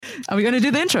Are we going to do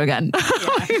the intro again?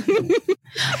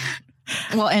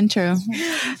 What intro?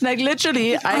 Like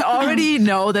literally, I already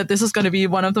know that this is going to be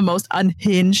one of the most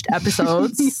unhinged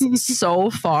episodes so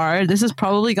far. This is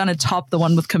probably going to top the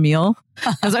one with Camille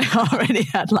because I already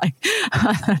had like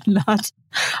a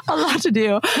lot to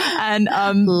do. And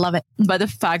love it. By the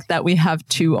fact that we have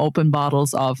 2 open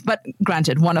bottles of, but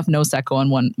granted, one of Prosecco and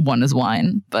one is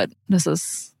wine. But this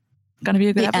is going to be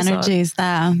a good episode. The energy is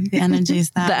there.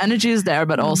 The energy is there,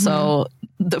 but also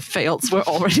the fails were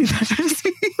already there.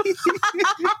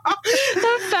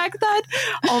 The fact that,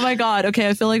 oh my God, okay,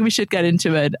 I feel like we should get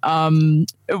into it.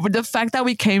 The fact that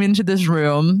we came into this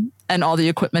room and all the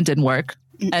equipment didn't work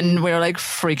and we were like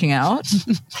freaking out.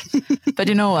 But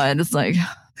you know what? It's like,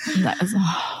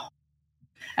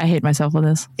 I hate myself for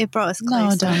this. It brought us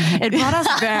close. It brought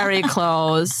us very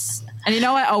close. And you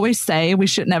know, I always say we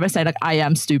should never say like, I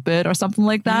am stupid or something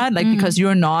like that. Like, because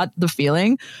you're not the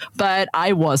feeling, but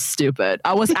I was stupid.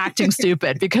 I was acting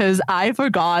stupid because I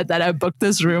forgot that I booked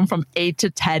this room from 8 to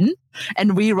 10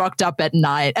 and we rocked up at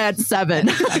 7.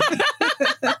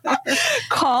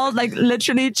 Called, like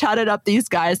literally chatted up these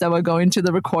guys that were going to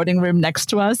the recording room next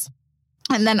to us.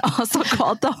 And then also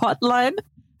called the hotline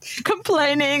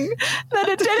complaining that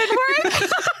it didn't work.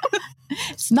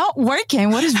 It's not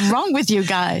working. What is wrong with you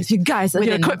guys? You guys,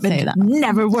 your equipment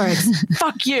never works.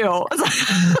 Fuck you.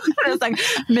 It's like,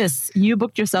 miss, you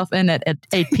booked yourself in at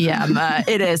 8 p.m.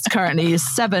 It is currently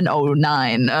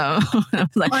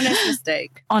 7:09. Like,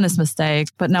 honest mistake.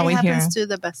 But now we're here. It happens to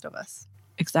the best of us.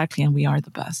 Exactly. And we are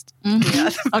the best. Mm-hmm. Yeah.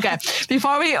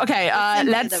 Okay.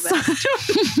 Let's... That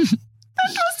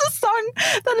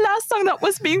was the last song that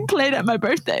was being played at my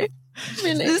birthday.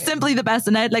 Really? This is simply the best.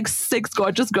 And I had like 6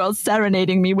 gorgeous girls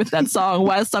serenading me with that song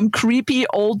while some creepy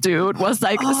old dude was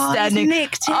like standing.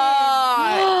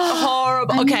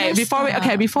 Horrible. Okay,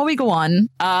 before we go on,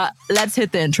 let's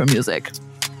hit the intro music.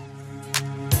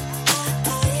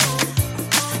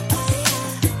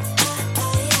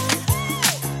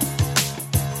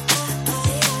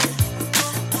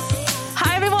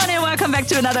 Welcome back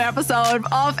to another episode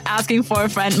of Asking for a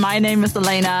Friend. My name is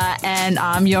Elena and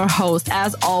I'm your host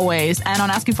as always. And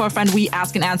on Asking for a Friend, we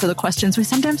ask and answer the questions we're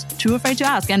sometimes too afraid to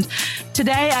ask. And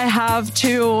today I have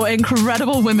 2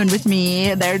 incredible women with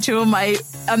me. They're 2 of my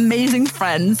amazing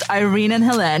friends, Irene and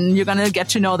Helene. You're going to get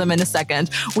to know them in a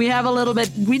second. We're doing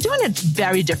it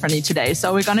very differently today.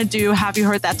 So we're going to do Have You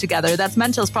Heard That Together. That's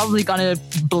mental is probably going to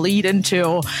bleed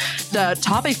into the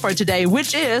topic for today,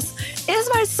 which is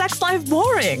my sex life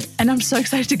boring? And I'm so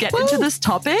excited to get into this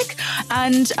topic.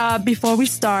 And before we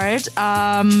start,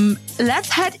 let's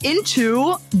head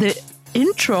into the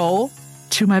intro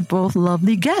to my both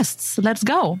lovely guests. Let's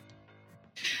go.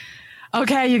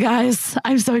 Okay, you guys,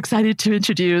 I'm so excited to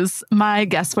introduce my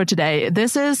guest for today.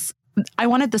 I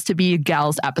wanted this to be a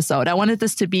gals episode. I wanted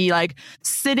this to be like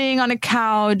sitting on a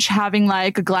couch, having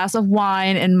like a glass of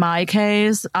wine, in my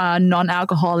case,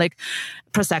 non-alcoholic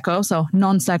Prosecco, so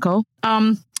non-secco.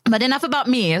 But enough about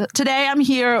me. Today I'm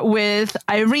here with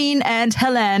Irene and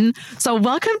Helene. So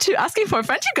welcome to Asking for a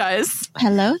Friend, you guys.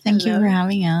 Hello. Thank you for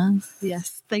having us.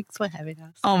 Yes, thanks for having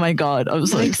us. Oh my God. I'm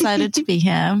so excited to be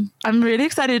here. I'm really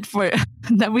excited for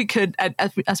that we could,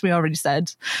 as we already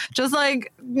said, just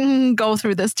like go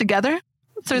through this together.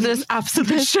 Through this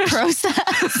absolute process.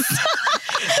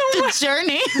 The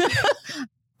journey.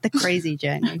 The crazy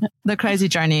journey. The crazy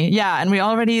journey. Yeah. And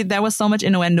there was so much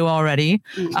innuendo already.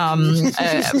 Helene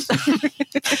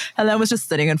was just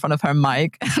sitting in front of her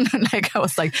mic. And like,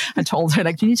 I told her,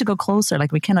 like, you need to go closer.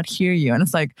 Like, we cannot hear you. And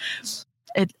it's like,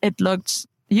 it looked,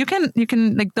 you can,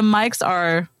 like, the mics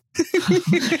are,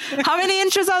 how many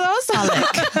inches are those?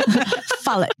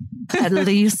 Phallic. At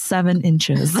least 7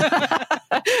 inches.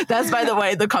 That's, by the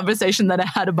way, the conversation that I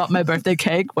had about my birthday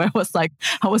cake, where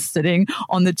I was sitting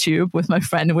on the tube with my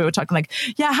friend and we were talking like,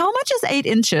 yeah, how much is 8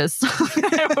 inches?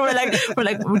 we're like,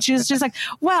 she's like,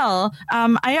 well,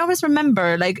 I always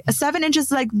remember like 7 inches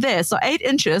is like this, so 8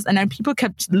 inches. And then people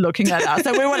kept looking at us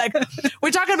and we were like,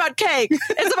 we're talking about cake.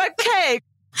 It's about cake.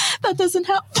 That doesn't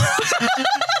help.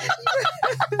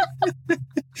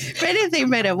 If anything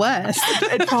made it worse.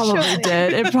 It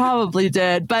probably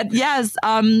did. But yes,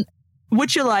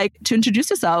 would you like to introduce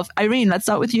yourself? Irene, let's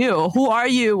start with you. Who are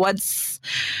you?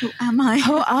 Who am I?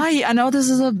 Who are you? I know this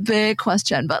is a big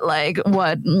question, but like,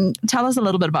 what? Tell us a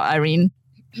little bit about Irene.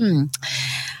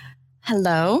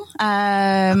 Hello,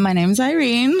 my name's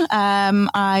Irene.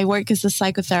 I work as a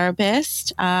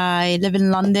psychotherapist. I live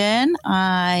in London.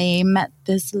 I met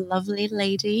this lovely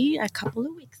lady a couple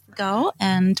of weeks ago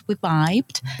and we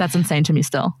vibed. That's insane to me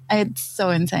still. It's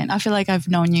so insane. I feel like I've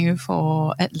known you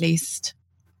for at least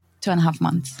 2.5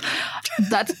 months.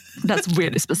 That's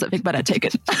really specific, but I take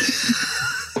it.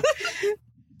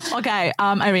 Okay,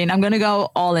 Irene, I'm going to go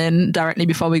all in directly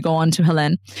before we go on to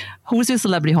Helene. Who's your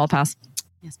celebrity hall pass?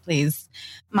 Yes, please.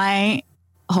 My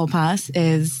hall pass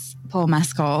is Paul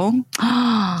Mescal.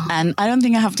 And I don't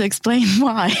think I have to explain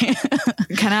why.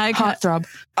 Heartthrob.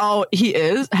 Oh, he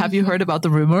is? Have you heard about the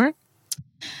rumor?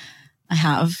 I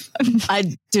have.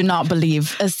 I do not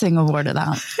believe a single word of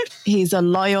that. He's a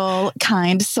loyal,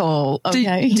 kind soul.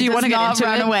 Okay. Do you want to get into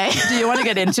run it? Away. Do you want to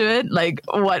get into it? Like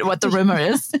what the rumor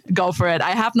is? Go for it.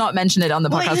 I have not mentioned it on the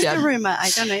podcast What is yet. the rumor? I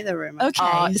don't know the rumor.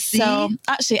 Okay. So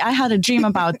actually, I had a dream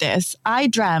about this. I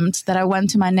dreamt that I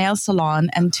went to my nail salon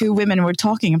and 2 women were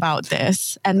talking about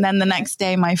this. And then the next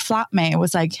day, my flatmate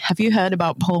was like, "Have you heard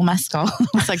about Paul Mescal?" I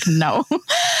was like, "No."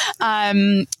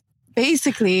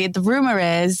 Basically, the rumor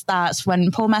is that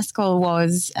when Paul Mescal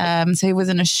was, so he was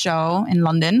in a show in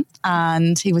London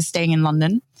and he was staying in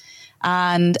London.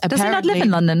 And Does he not live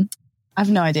in London? I have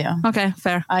no idea. Okay,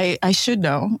 fair. I should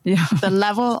know the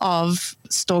level of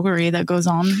stalkery that goes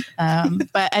on.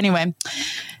 But anyway,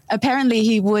 apparently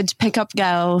he would pick up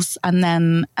girls and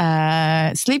then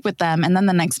sleep with them. And then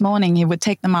the next morning he would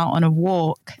take them out on a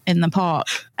walk in the park.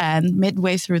 And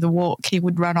midway through the walk, he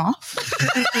would run off.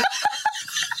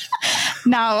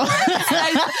 Now,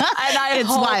 I it's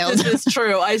hope wild. this is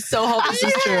true. I so hope this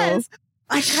is true.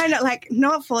 I kind of like,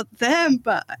 not for them,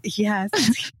 but yes.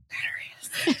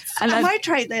 And I might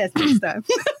try this next time.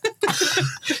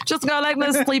 just go like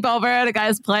this sleepover at a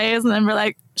guy's place, and then we're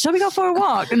like, "Shall we go for a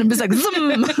walk?" And it's like,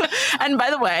 zoom. And by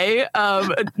the way,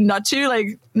 not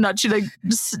to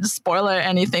spoiler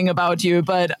anything about you,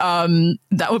 but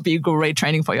that would be great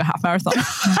training for your half marathon.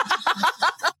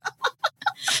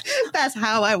 That's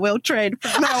how I will train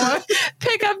from now on.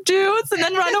 Pick up dudes and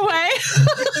then run away.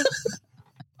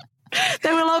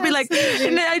 They will all be like,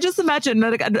 and I just imagine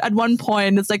like at one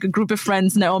point it's like a group of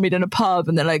friends and they all meet in a pub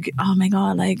and they're like, "Oh my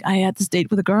God, like I had this date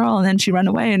with a girl and then she ran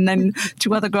away." And then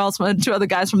 2 other guys from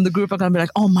the group are going to be like,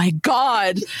 "Oh my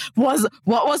God, what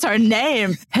was her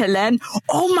name? Helene?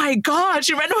 Oh my God,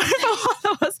 she ran away from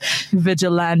all of us."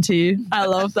 Vigilante. I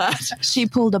love that. She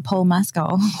pulled a Paul Mescal.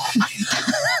 Oh my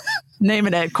God.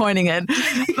 Naming it, coining it.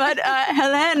 But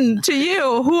Helene, to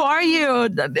you, who are you?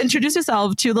 Introduce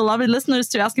yourself to the lovely listeners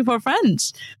to Asking for a Friend.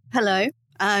 Hello,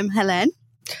 I'm Helene.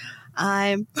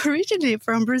 I'm originally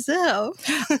from Brazil.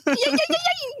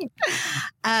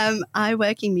 I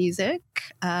work in music,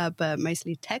 but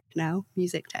mostly tech now,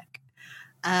 music tech.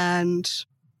 And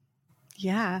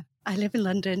yeah, I live in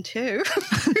London too.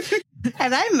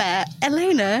 And I met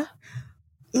Elena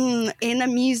in a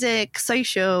music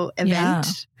social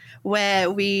event where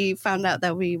we found out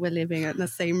that we were living on the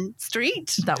same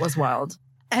street. That was wild.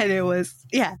 And it was,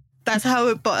 that's how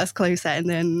it brought us closer. And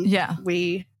then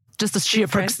we... Just the sheer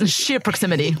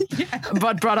proximity.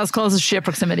 What brought us closer, sheer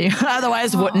proximity.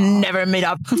 Otherwise, would never meet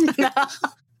up.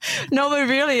 No, but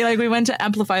really, like we went to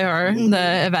amplify her,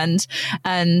 the event.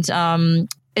 And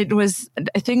it was,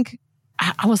 I think...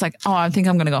 I was like, "Oh, I think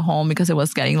I'm going to go home," because it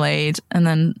was getting late. And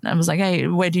then I was like, "Hey,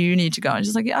 where do you need to go?" And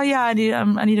she's like, "Oh yeah, I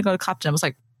need to go to Clapton." I was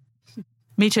like,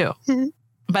 "Me too."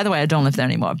 By the way, I don't live there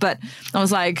anymore. But I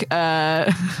was like,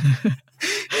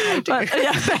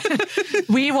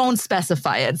 we won't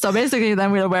specify it. So basically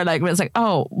then we were like,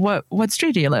 "Oh, what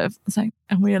street do you live?" It's like,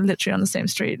 and we are literally on the same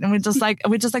street. And we're just like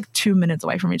 2 minutes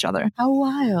away from each other. How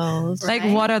wild. Like,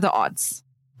 what are the odds?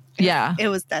 Yeah. It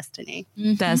was destiny.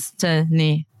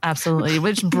 Destiny. Absolutely.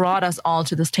 Which brought us all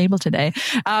to this table today.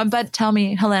 But tell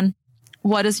me, Helene,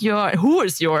 who is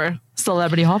your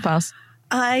celebrity hall pass?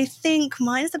 I think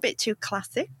mine is a bit too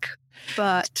classic,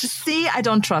 but... See, I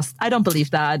don't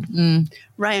believe that.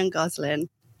 Ryan Gosling.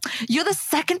 You're the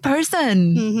second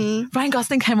person. Mm-hmm. Ryan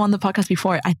Gosling came on the podcast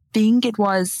before. I think it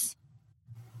was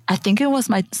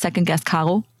my second guest,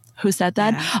 Caro, who said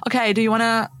that. Yeah. Okay, do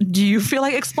you feel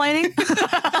like explaining?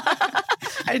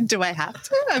 Do I have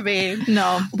to? I mean,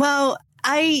 no. Well,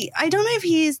 I don't know if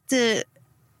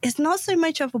it's not so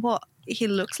much of what he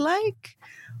looks like,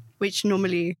 which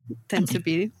normally tends to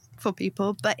be for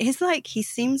people, but he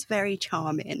seems very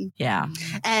charming. Yeah.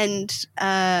 And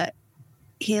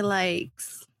he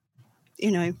likes,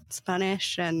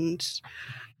 Spanish and...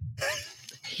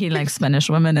 He likes Spanish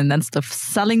women, and that's the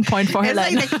selling point for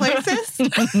Helene. It's like the closest.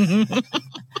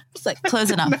 It's like close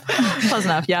enough. Close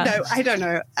enough, yeah. No, I don't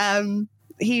know.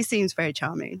 He seems very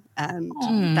charming, and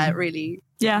that really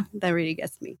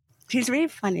gets me. He's really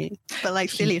funny, but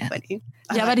like silly funny.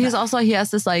 But he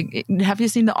has this like, have you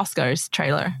seen the Oscars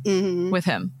trailer with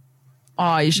him?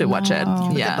 Oh, you should watch it. No.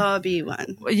 The Yeah. Barbie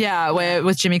one. Yeah, where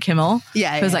with Jimmy Kimmel.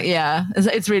 Yeah, It was yeah. like, yeah,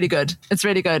 it's really good. It's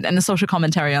really good. And the social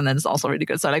commentary on that is also really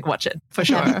good. So like watch it for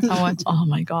sure. I'll watch it. Oh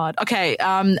my God. Okay.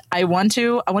 I want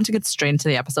to get straight into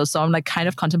the episode. So I'm like kind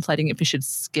of contemplating if we should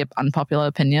skip unpopular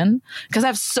opinion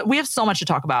because we have so much to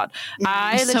talk about.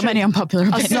 So many unpopular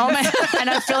opinions. So many, and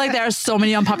I feel like there are so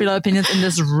many unpopular opinions in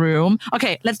this room.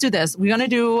 Okay, let's do this. We're going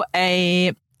to do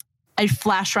a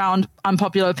flash round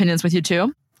unpopular opinions with you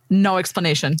two. No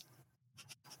explanation.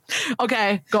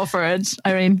 Okay, go for it,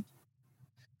 Irene.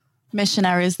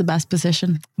 Missionary is the best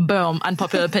position. Boom,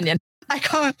 unpopular opinion.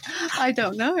 I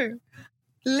don't know.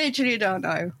 Literally don't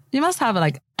know. You must have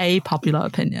like a popular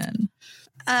opinion.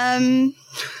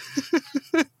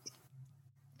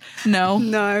 No?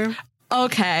 No.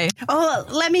 Okay. Oh,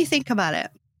 let me think about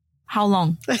it How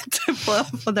long?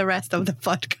 for the rest of the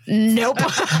podcast. Nope.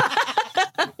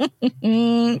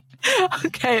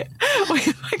 Okay.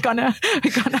 We're gonna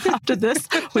after this,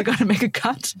 we're gonna make a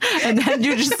cut and then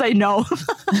you just say no.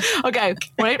 Okay.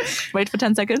 Wait for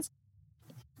 10 seconds.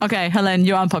 Okay, Helene,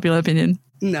 your unpopular opinion.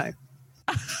 No.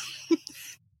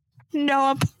 No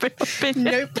unpopular opinion.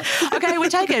 Nope. Okay, we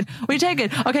take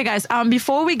it. Okay, guys,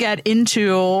 before we get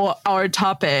into our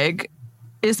topic,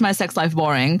 is my sex life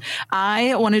boring?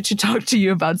 I wanted to talk to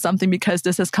you about something because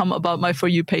this has come about my For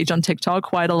You page on TikTok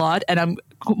quite a lot, and I'm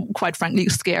quite frankly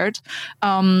scared.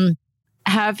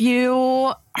 Have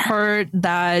you heard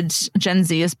that Gen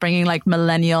Z is bringing like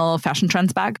millennial fashion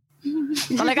trends back?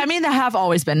 Like, I mean, they have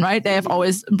always been, right? They have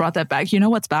always brought that back. You know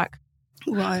what's back?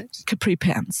 What? Capri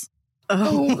pants.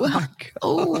 Oh my God.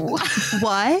 Oh,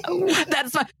 Why?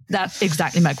 That's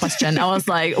exactly my question. I was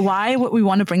like, why would we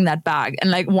want to bring that back?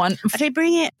 And like They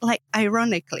bring it like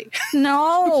ironically.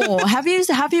 no. Have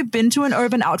you been to an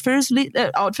Urban Outfitters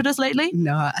lately?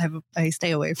 No, I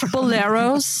stay away from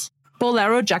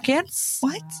Bolero jackets,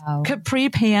 What? wow. capri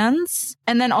pants,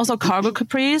 and then also cargo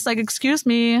capris. Like, excuse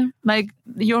me, like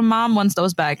your mom wants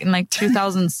those back in like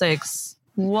 2006.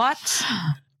 What?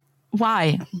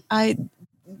 Why? I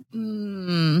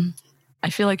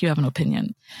feel like you have an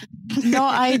opinion. no,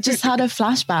 I just had a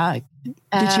flashback.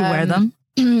 Did you wear them?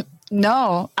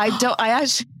 No, I don't. I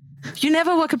actually, You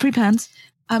never wore capri pants?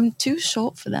 I'm too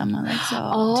short for them. I like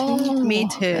so. Me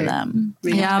For too. them.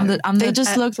 Me Yeah, too. They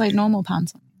just look like normal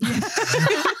pants.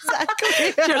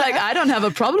 Exactly. You're like, I don't have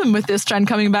a problem with this trend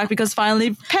coming back because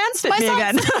finally pants fit me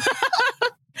again.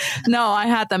 No, I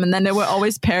had them, and then they were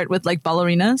always paired with like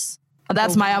ballerinas.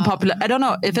 That's my unpopular. I don't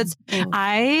know if it's.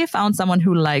 I found someone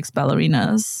who likes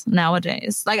ballerinas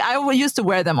nowadays. Like I used to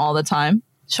wear them all the time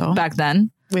Sure. back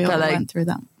then. We all but like, went through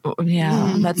that.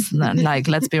 yeah, that's like,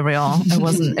 let's be real.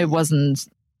 It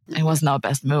wasn't our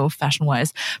best move fashion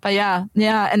wise. But yeah.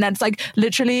 And that's like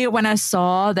literally when I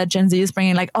saw that Gen Z is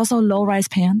bringing like also low rise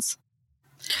pants.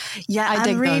 Yeah, I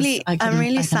dig I'm really, those. I I'm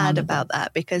really can sad handle about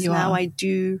that because You now are. I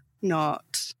do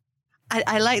not.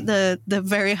 I like the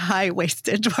very high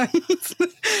waisted ones for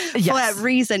that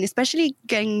reason. Especially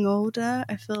getting older,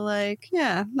 I feel like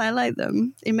I like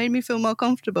them. It made me feel more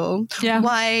comfortable. Yeah.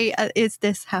 Why is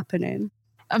this happening?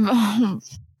 I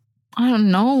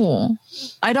don't know.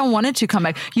 I don't want it to come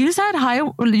back. You said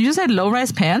low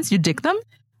rise pants. You dig them?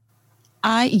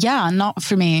 Not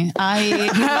for me.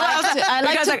 I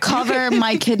like to cover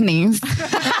my kidneys.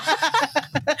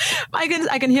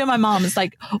 I can hear my mom. It's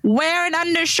like, wear an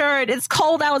undershirt. It's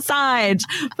cold outside.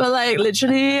 But like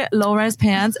literally low rise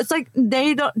pants. It's like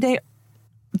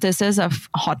this is a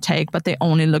hot take, but they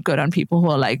only look good on people who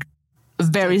are like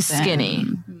very skinny,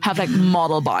 have like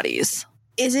model bodies.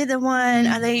 Is it the one?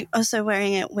 Are they also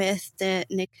wearing it with the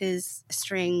knickers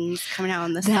strings coming out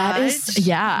on the That side? is,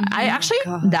 yeah. I actually,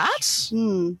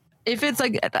 if it's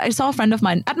like, I saw a friend of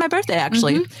mine at my birthday,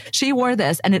 actually, she wore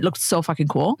this and it looked so fucking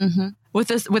cool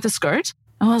with a skirt.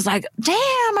 I was like, damn,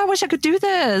 I wish I could do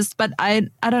this. But I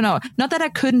don't know. Not that I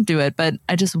couldn't do it, but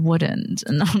I just wouldn't.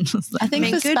 And I'm just like, I think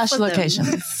for special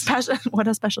occasions. What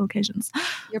are special occasions?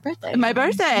 Your birthday. My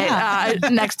birthday. Yeah.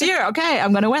 Next year. Okay,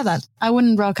 I'm going to wear that. I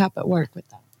wouldn't rock up at work with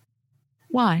that.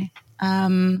 Why?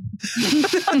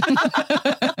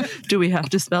 Do we have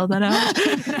to spell that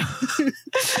out?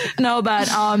 No, but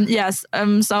yes.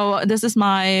 So this is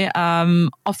my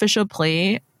official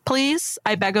plea. Please,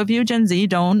 I beg of you, Gen Z,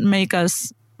 don't make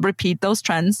us repeat those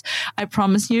trends. I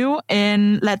promise you,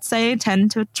 in let's say 10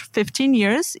 to 15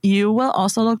 years, you will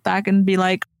also look back and be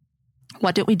like,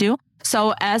 what did we do?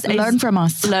 So learn from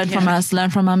us, learn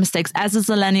from our mistakes. As a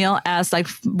Zillennial, as like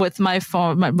with my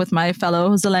fellow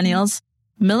Zillennials.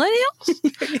 Millennials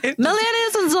and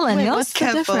Zillennials. Wait, what's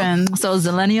the difference? So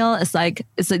Zillennial is like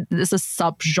it's a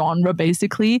subgenre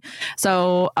basically.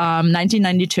 So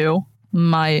 1992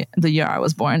 the year I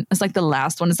was born. It's like the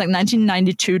last one. It's like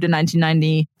 1992 to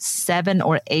 1997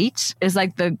 or 8 is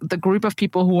like the group of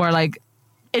people who are like,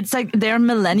 it's like they're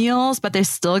millennials, but they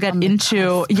still get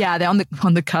into, they're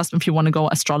on the cusp if you want to go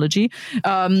astrology.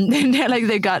 They're like,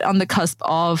 they got on the cusp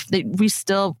of, it's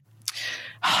so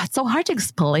hard to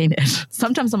explain it.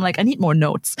 Sometimes I'm like, I need more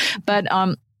notes, but,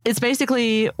 it's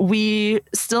basically, we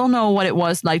still know what it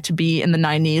was like to be in the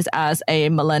 90s as a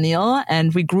millennial.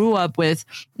 And we grew up with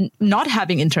not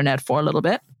having internet for a little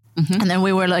bit. Mm-hmm. And then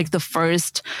we were like the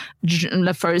first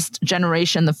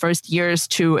generation, the first years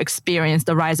to experience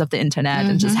the rise of the internet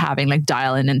and just having like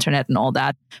dial-in internet and all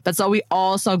that. But so we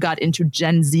also got into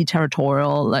Gen Z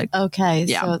territorial, like. Okay.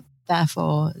 Yeah. So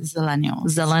therefore, Zillennials.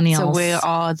 So we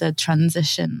are the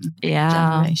transition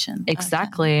generation.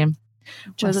 Exactly. Okay.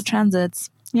 We're the transits.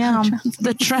 Yeah,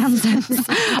 the transits.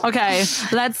 Okay,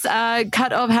 let's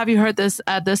cut off. Have you heard this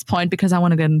at this point? Because I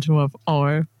want to get into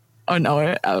our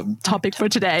topic for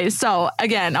today. So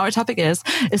again, our topic is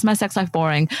my sex life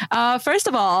boring? First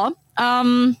of all,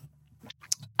 I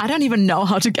don't even know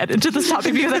how to get into this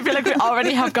topic because I feel like we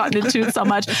already have gotten into it so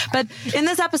much. But in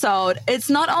this episode,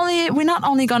 we're not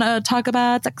only gonna talk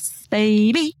about sex,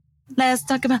 baby. Let's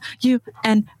talk about you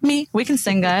and me. We can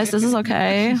sing, guys. This is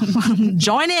okay.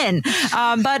 Join in.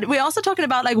 But we're also talking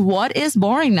about like what is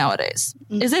boring nowadays.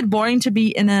 Is it boring to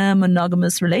be in a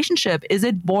monogamous relationship? Is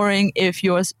it boring if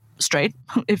you're straight?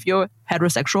 If you're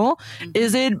heterosexual?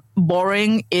 Is it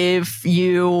boring if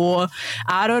you,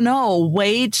 I don't know,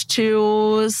 wait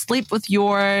to sleep with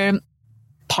your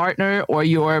partner or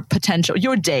your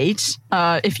date?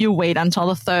 If you wait until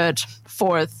the third,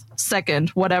 fourth, second,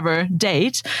 whatever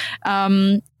date.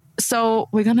 So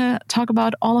we're going to talk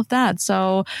about all of that.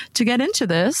 So to get into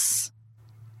this,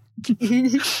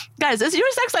 guys, is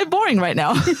your sex life boring right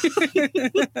now?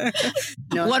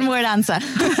 No. One word answer.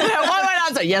 One word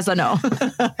answer. Yes or no.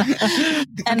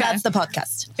 And that's the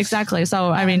podcast. Exactly. So,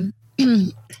 I mean,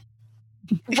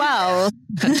 well,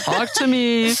 talk to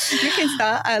me. You can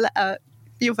start.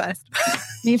 You first.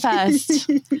 Me first.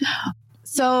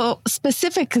 So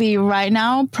specifically right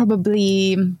now,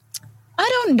 probably, I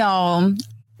don't know.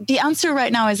 The answer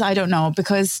right now is I don't know,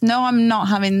 because no, I'm not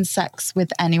having sex with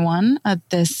anyone at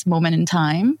this moment in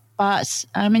time, but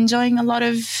I'm enjoying a lot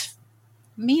of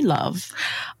me love.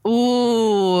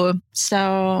 Ooh.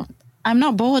 So I'm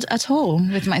not bored at all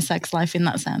with my sex life in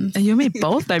that sense. You made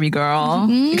both, baby girl.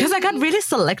 Because I got really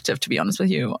selective, to be honest with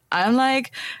you. I'm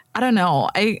like, I don't know.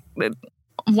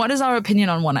 What is our opinion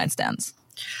on one night stands?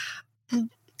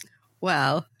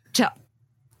 Well,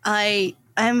 I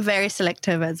am very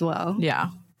selective as well.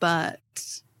 Yeah. But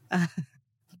I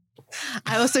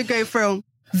also go from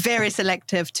very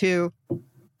selective to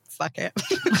fuck it.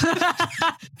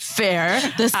 Fair.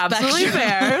 Absolutely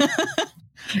fair.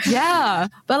 Yeah.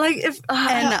 But like if...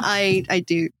 and I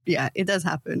do, it does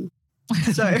happen.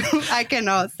 So I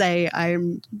cannot say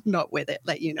I'm not with it.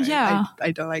 Like,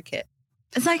 I don't like it.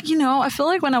 It's like, I feel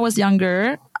like when I was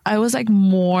younger, I was like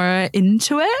more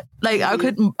into it. Like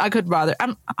I could rather,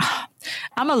 I'm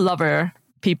a lover,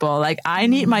 people. Like I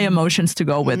need my emotions to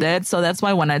go with it. So that's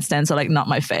why one night stands are like not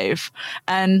my fave.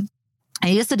 And I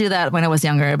used to do that when I was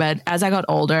younger, but as I got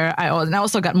older, I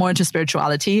also got more into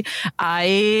spirituality.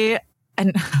 And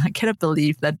I cannot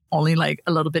believe that only like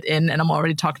a little bit in, and I'm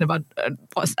already talking about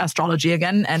astrology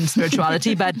again and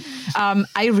spirituality. But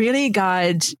I really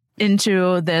got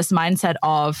into this mindset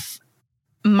of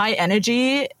my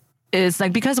energy is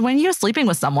like, because when you're sleeping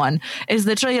with someone, it's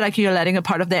literally like you're letting a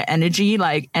part of their energy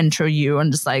like enter you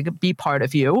and just like be part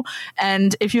of you.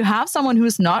 And if you have someone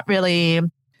who's not really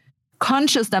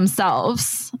conscious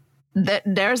themselves, that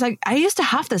there's like, I used to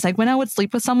have this, like when I would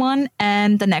sleep with someone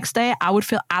and the next day I would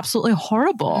feel absolutely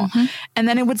horrible. And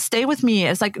then it would stay with me.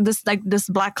 It's like this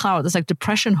black cloud, this like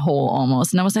depression hole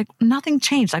almost. And I was like, nothing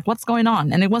changed. Like what's going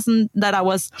on? And it wasn't that I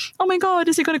was, oh my God,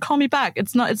 is he going to call me back?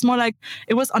 It's not, it's more like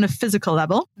it was on a physical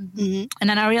level. And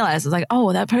then I realized it's like,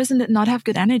 oh, that person did not have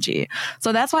good energy.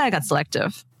 So that's why I got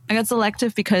selective. I got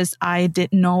selective because I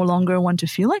did no longer want to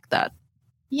feel like that.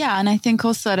 Yeah. And I think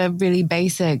also at a really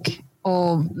basic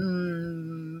or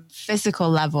physical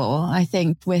level, I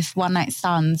think with one night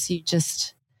stands,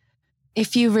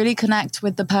 if you really connect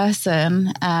with the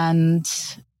person. And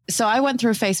so I went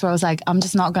through a phase where I was like, I'm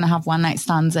just not going to have one night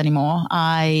stands anymore.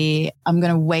 I'm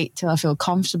going to wait till I feel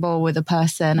comfortable with a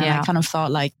person. And I kind of thought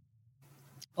like,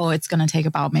 oh, it's going to take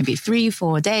about maybe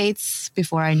 3-4 dates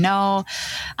before I know.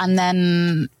 And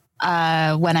then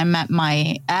when I met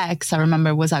my ex, I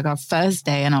remember it was like our first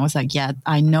day, and I was like, yeah,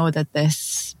 I know that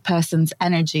this person's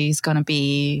energy is going to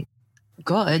be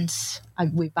good.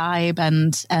 We vibe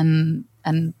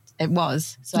and it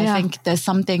was. So I think there's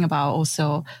something about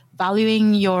also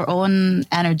valuing your own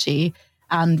energy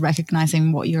and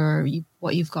recognizing what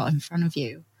you've got in front of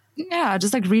you. Yeah,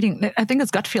 just like reading. I think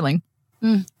it's gut feeling.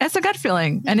 It's a gut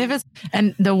feeling.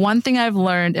 And the one thing I've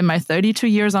learned in my 32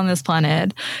 years on this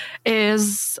planet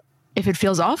is if it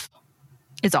feels off,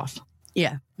 it's off.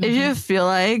 Yeah. If you feel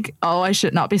like, oh, I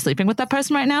should not be sleeping with that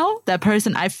person right now,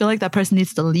 I feel like that person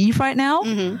needs to leave right now,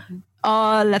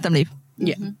 let them leave.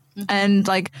 Yeah. And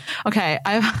like, okay,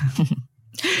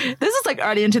 this is like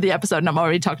early into the episode and I'm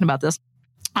already talking about this.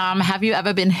 Have you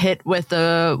ever been hit with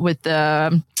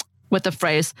the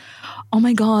phrase, oh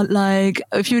my God, like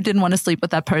if you didn't want to sleep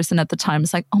with that person at the time,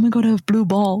 it's like, oh my God, I have blue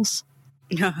balls.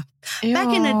 Yeah.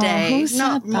 Back in the day,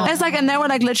 not it's like, and they were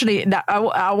like literally,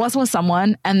 I was with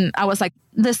someone and I was like,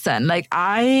 listen, like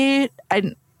I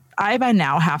by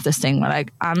now have this thing where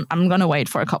like, I'm going to wait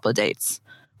for a couple of dates.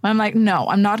 I'm like, no,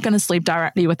 I'm not going to sleep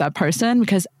directly with that person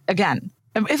because again,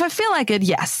 if I feel like it,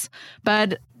 yes.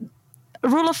 But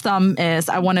rule of thumb is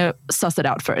I want to suss it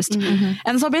out first.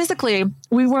 And so basically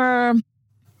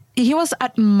he was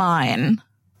at mine.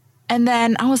 And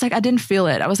then I was like, I didn't feel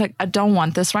it. I was like, I don't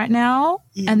want this right now.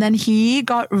 And then he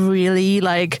got really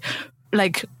like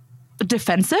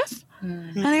defensive.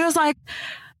 And he was like,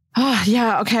 oh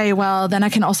yeah, okay, well then I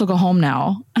can also go home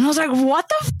now. And I was like, what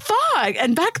the fuck?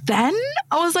 And back then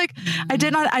I was like,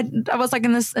 I was like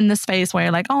in this phase where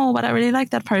you're like, oh, but I really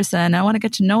like that person. I want to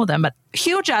get to know them. But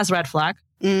huge ass red flag.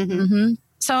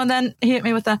 So and then he hit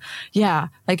me with like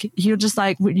you just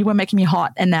like, you were making me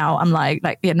hot. And now I'm like,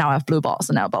 yeah, now I have blue balls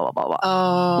and now blah, blah, blah, blah.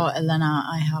 Oh, Elena,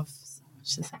 I have so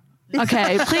much to say.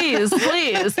 Okay, please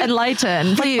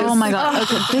enlighten, please. Oh my God.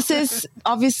 Okay, this is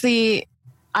obviously,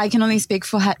 I can only speak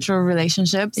for hetero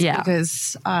relationships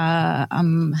because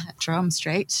I'm hetero, I'm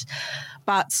straight.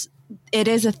 But it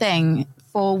is a thing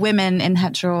for women in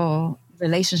hetero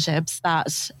relationships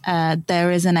that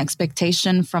there is an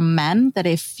expectation from men that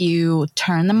if you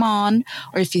turn them on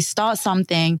or if you start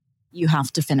something, you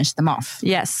have to finish them off.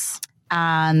 Yes.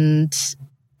 And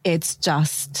it's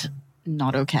just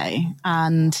not okay.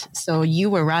 And so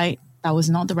you were right. That was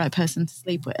not the right person to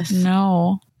sleep with.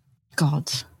 No.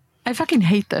 God. I fucking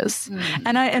hate this.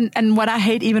 And what I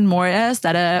hate even more is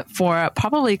that for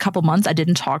probably a couple months, I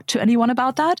didn't talk to anyone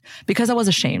about that because I was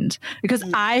ashamed, because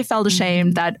I felt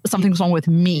ashamed that something's wrong with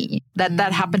me,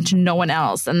 that happened to no one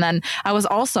else. And then I was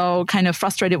also kind of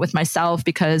frustrated with myself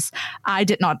because I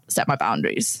did not set my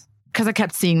boundaries because I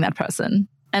kept seeing that person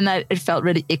and that it felt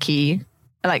really icky,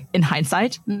 like in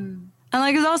hindsight. And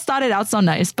like it all started out so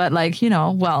nice, but like,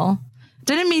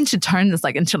 didn't mean to turn this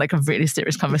like into like a really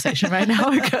serious conversation right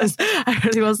now because I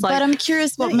really was like. But I'm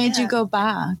curious, what made you go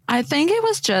back? I think it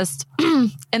was just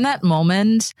in that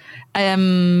moment.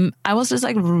 I was just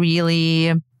like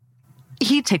really.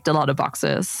 He ticked a lot of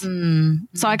boxes,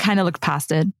 so I kind of looked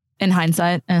past it. In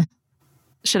hindsight,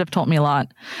 should have told me a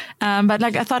lot. But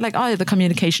like I thought, like, oh, the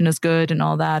communication is good and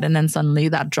all that, and then suddenly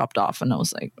that dropped off, and I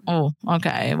was like, oh,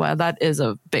 okay, well, that is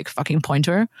a big fucking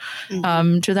pointer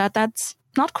to that. That's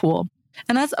not cool.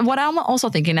 And that's what I'm also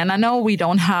thinking. And I know we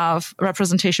don't have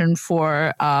representation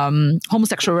for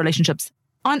homosexual relationships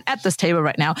at this table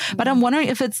right now, but I'm wondering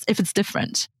if it's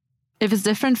different. If it's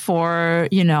different for,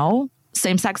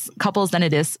 same-sex couples than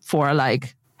it is for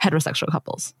like heterosexual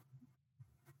couples.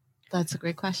 That's a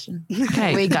great question.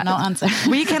 Okay, we cannot answer.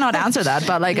 We cannot answer that,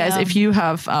 but like, guys, if you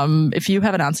have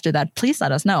an answer to that, please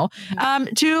let us know.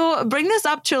 To bring this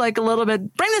up to like bring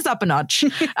this up a notch.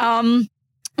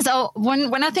 So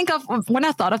when I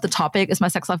thought of the topic, is my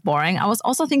sex life boring? I was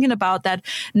also thinking about that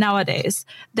nowadays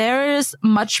there is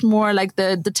much more like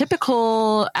the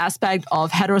typical aspect of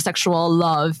heterosexual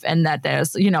love, and that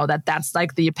there's that's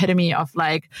like the epitome of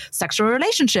like sexual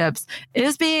relationships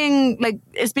is being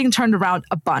turned around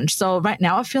a bunch. So right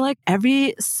now I feel like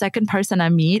every second person I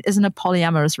meet is in a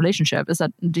polyamorous relationship.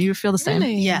 Do you feel the same?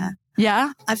 Really?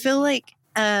 Yeah. I feel like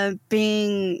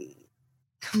going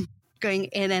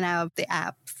in and out of the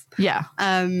apps. Yeah.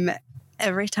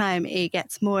 Every time it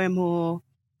gets more and more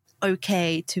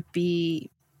okay to be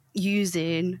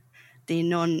using the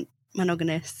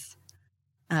non-monogamous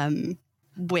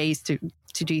ways to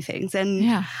do things.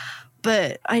 And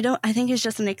but I think it's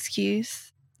just an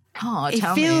excuse. Oh, it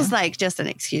feels like just an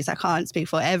excuse. I can't speak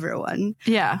for everyone.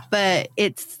 Yeah. But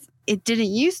it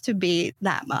didn't used to be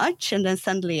that much, and then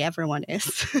suddenly everyone is.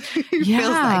 Feels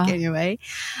like anyway.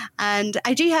 And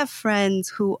I do have friends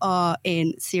who are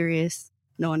in serious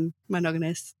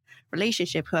non-monogamous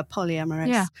relationship who are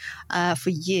polyamorous for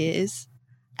years,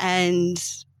 and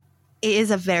it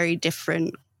is a very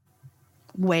different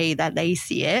way that they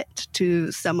see it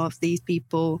to some of these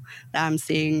people that I'm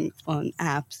seeing on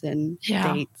apps and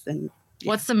dates. And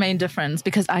what's the main difference?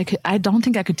 Because I don't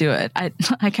think I could do it.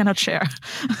 I cannot share.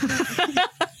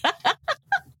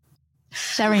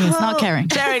 Sharing is not caring.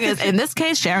 Sharing is, in this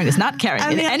case, sharing is not caring. I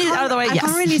mean, in any other way, I yes.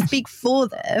 can't really speak for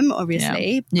them,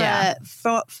 obviously. Yeah.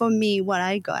 But for me, what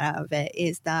I got out of it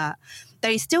is that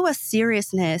there is still a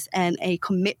seriousness and a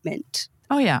commitment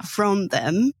from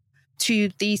them to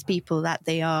these people that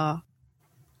they are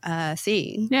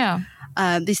seeing. Yeah.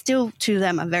 They still, to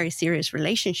them, a very serious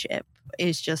relationship.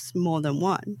 Is just more than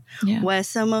one. Yeah. Where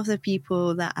some of the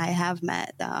people that I have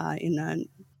met that are,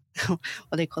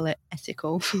 what they call it,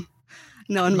 ethical,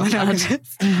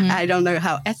 non-monogamous. I don't know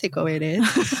how ethical it is,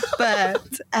 but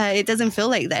it doesn't feel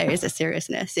like there is a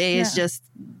seriousness. It is just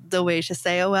the way to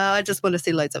say, oh, well, I just want to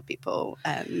see loads of people.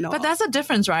 But that's a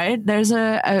difference, right? There's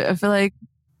I feel like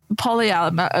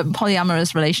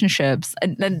polyamorous relationships,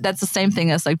 and that's the same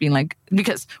thing as like being like,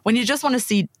 because when you just want to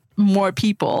see more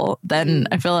people, then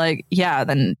I feel like,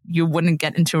 then you wouldn't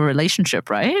get into a relationship,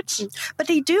 right? But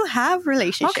they do have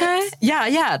relationships. Okay.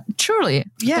 Yeah, truly.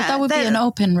 Yeah. But that would be an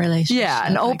open relationship. Yeah,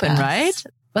 an open, right?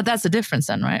 But that's the difference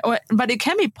then, right? But it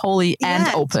can be poly and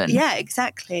open. Yeah,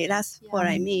 exactly. That's what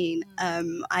I mean.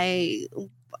 I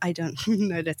don't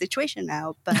know the situation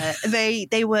now, but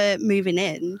they were moving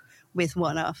in with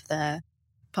one of the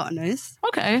partners.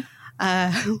 Okay.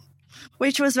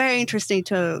 Which was very interesting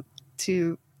to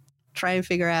try and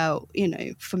figure out,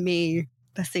 for me,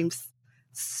 that seems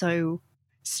so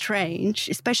strange,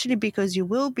 especially because you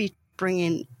will be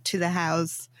bringing to the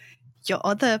house your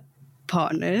other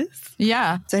partners.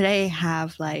 Yeah. So they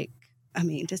have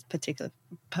this particular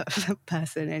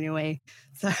person anyway,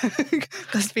 so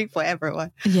can't speak for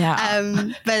everyone. Yeah.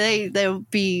 But there'll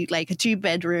be like a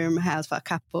 2-bedroom house for a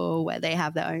couple where they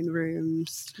have their own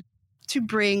rooms to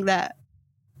bring that,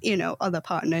 other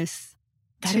partners.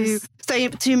 So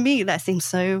to me, that seems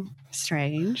so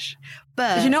strange.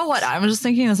 But you know what? I'm just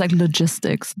thinking it's like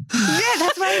logistics. Yeah,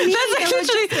 that's what I mean. That's like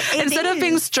literally, instead of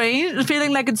being strange,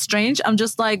 feeling like it's strange, I'm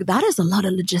just like, that is a lot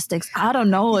of logistics. I don't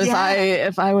know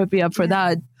if I would be up for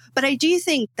that. But I do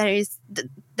think there is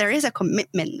a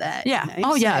commitment there. Yeah.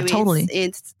 Oh yeah, totally.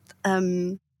 It's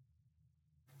I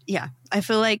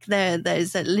feel like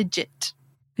there's a legit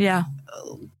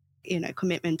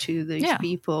commitment to these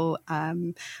people.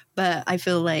 But I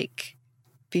feel like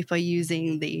people are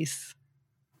using these,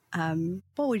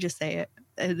 what would you say it?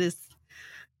 This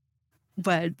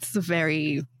words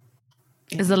very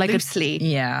loosely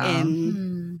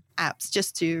in apps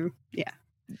just to,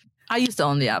 I used to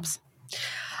own the apps.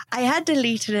 I had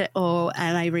deleted it all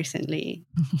and I recently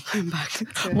went back to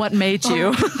it. What made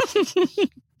you?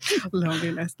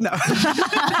 Loneliness. No.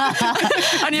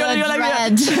 And you're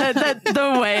like,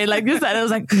 the way, like you said, it was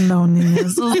like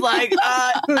loneliness. It was like,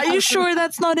 are you sure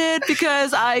that's not it?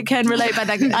 Because I can relate, but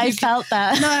I felt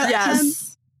that. No,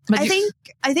 yes. I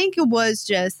think it was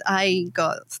just I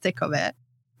got sick of it.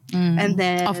 And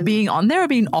then of being on there or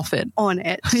being off it? On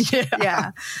it.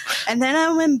 Yeah. And then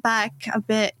I went back a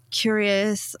bit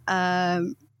curious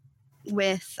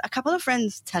with a couple of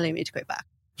friends telling me to go back.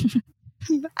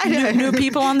 I don't know. New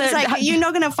people on there. It's like, you're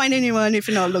not going to find anyone if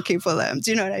you're not looking for them. Do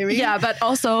you know what I mean? Yeah, but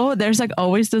also there's like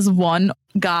always this one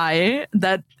guy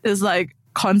that is like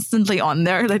constantly on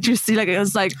there that you see, like,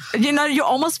 it's like, you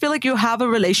almost feel like you have a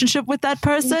relationship with that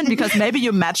person because maybe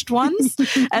you matched once,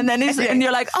 and then and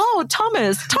you're like, oh,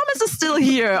 Thomas is still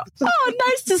here. Oh,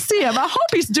 nice to see him. I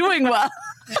hope he's doing well.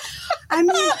 I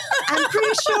mean, I'm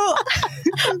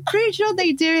pretty sure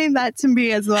they're doing that to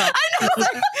me as well. I know.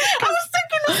 I was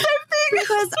thinking the same thing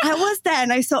because I was there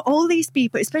and I saw all these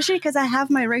people, especially because I have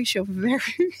my ratio very,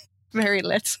 very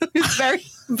little. It's very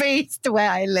based where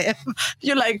I live.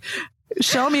 You're like,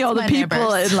 show me all the people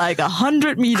neighbors. In like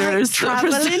 100 meters.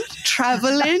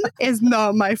 Traveling is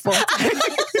not my fault.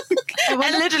 And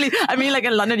literally, I mean, like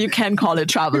in London, you can call it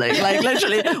traveling. Like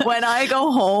literally, when I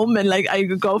go home and like I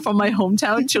go from my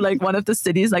hometown to like one of the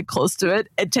cities like close to it,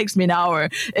 it takes me an hour.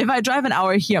 If I drive an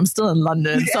hour here, I'm still in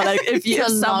London. So like if you it's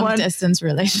a long distance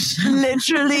relationship,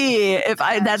 literally,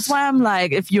 that's why I'm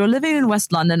like, if you're living in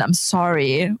West London, I'm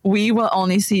sorry, we will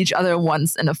only see each other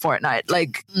once in a fortnight,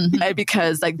 like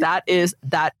because like that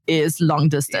is long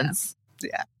distance.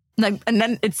 Yeah. Like, and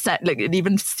then it's set, like it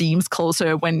even seems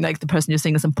closer when like the person you're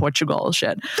seeing is in Portugal.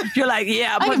 Shit, you're like,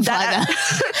 yeah, but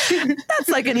that's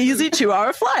like an easy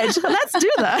 2-hour flight. Let's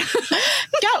do that.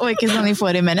 Gatwick is only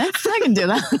 40 minutes. I can do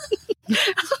that.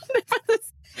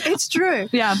 It's true.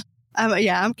 Yeah.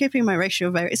 I'm keeping my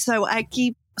ratio very. So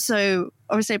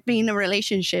obviously I've been in a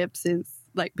relationship since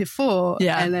like before,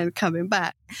 and then coming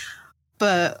back,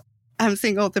 but I'm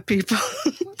seeing all the people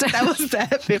that was there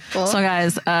before. So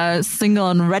guys, single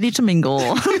and ready to mingle.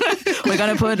 We're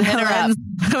gonna put Helen's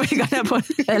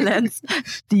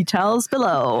details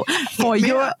below for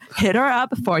your hit her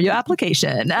up for your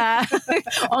application. Oh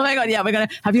my god, yeah, we're gonna.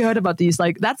 Have you heard about these?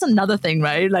 Like, that's another thing,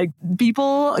 right? Like,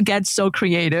 people get so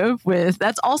creative with.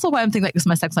 That's also why I'm thinking like, is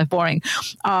my sex life boring?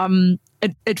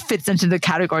 It fits into the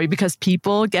category because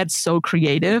people get so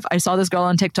creative. I saw this girl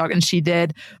on TikTok and she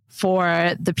did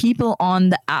for the people on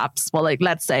the apps. Well, like,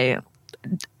 let's say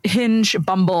Hinge,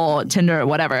 Bumble, Tinder,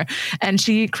 whatever. And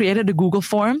she created a Google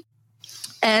form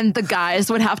and the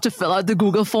guys would have to fill out the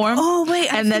Google form. Oh,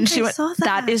 wait. And then she went,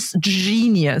 that is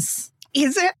genius.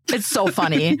 Is it? It's so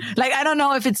funny. Like, I don't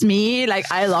know if it's me. Like,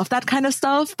 I love that kind of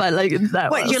stuff, but like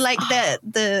that What, you like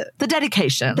the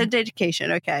dedication. The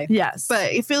dedication, okay. Yes.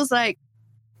 But it feels like...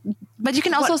 But you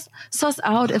can also suss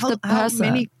out if the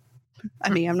person... I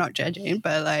mean, I'm not judging,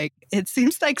 but like, it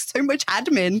seems like so much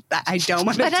admin that I don't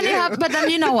want to do. But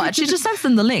then you know what? She just sends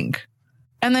them the link.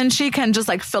 And then she can just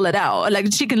like fill it out.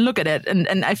 Like she can look at it.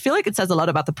 And I feel like it says a lot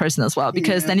about the person as well,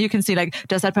 because then you can see like,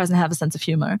 does that person have a sense of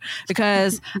humor?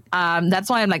 Because that's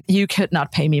why I'm like, you could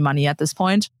not pay me money at this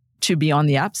point to be on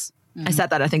the apps. I said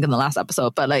that I think in the last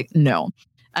episode, but like, no,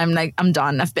 I'm like, I'm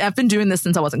done. I've been doing this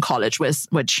since I was in college,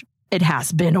 which it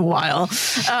has been a while.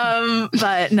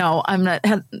 But no, I'm not.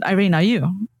 Irene, are you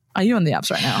on the apps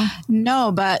right now?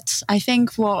 No, but I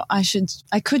think what I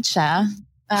could share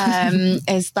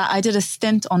is that I did a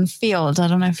stint on Field. I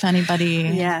don't know if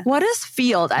anybody... Yeah. What is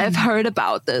Field? I've heard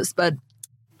about this, but...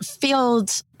 Field,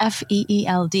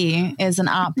 FEELD, is an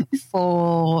app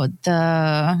for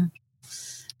the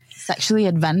sexually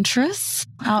adventurous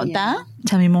out there.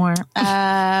 Tell me more.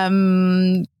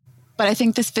 But I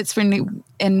think this fits really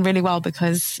well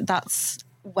because that's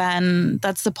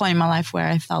the point in my life where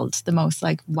I felt the most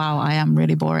like, wow, I am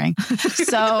really boring.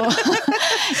 So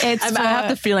I have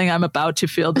the feeling I'm about to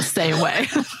feel the same way.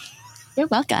 You're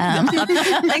welcome.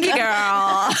 Thank you,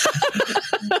 girl.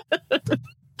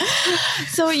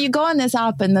 So you go on this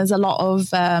app and there's a lot of,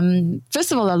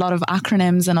 first of all, a lot of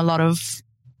acronyms and a lot of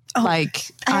I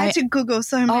had to Google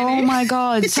so many. Oh my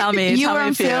God. Tell me. You were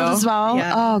on Field as well?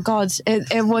 Yeah. Oh God.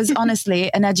 It was honestly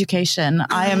an education.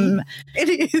 I am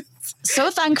It is.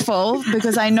 so thankful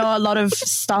because I know a lot of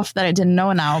stuff that I didn't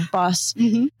know now, but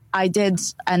I did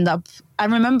end up, I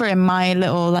remember in my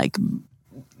little like,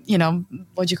 you know,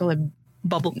 what do you call it?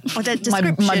 Bubble. Or the My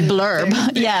description.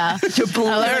 blurb. Yeah. Your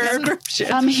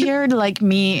blurb. I'm here to like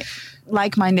meet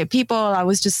like-minded people. I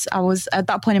was at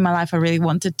that point in my life, I really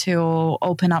wanted to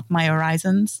open up my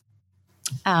horizons.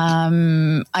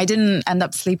 I didn't end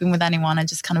up sleeping with anyone. I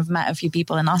just kind of met a few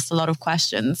people and asked a lot of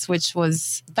questions, which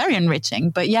was very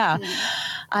enriching. But yeah,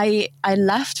 I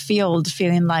left Field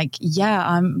feeling like,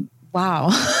 wow.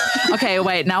 Okay,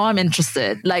 wait. Now I'm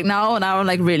interested. Like now I'm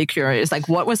like really curious. Like,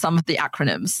 what were some of the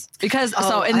acronyms? Because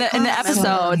in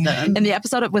the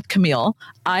episode with Camille,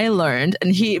 I learned,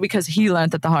 and because he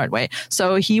learned it the hard way.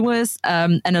 So he was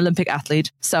an Olympic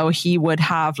athlete. So he would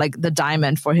have like the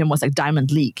diamond for him was like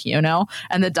Diamond League, you know,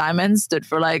 and the diamond stood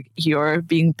for like you're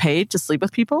being paid to sleep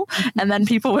with people. And then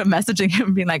people were messaging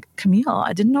him being like, Camille,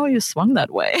 I didn't know you swung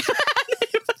that way.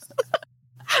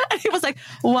 And he was like,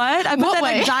 what? I put What that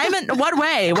way? like diamond. What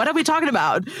way? What are we talking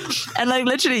about? And like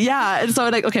literally, yeah. And so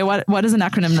like, okay, what is an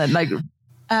acronym that like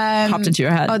popped into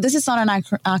your head? Oh, this is not an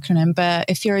acronym, but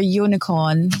if you're a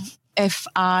unicorn, if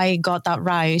I got that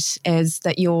right, is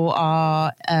that you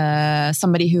are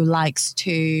somebody who likes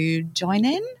to join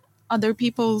in other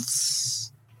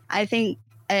people's... I think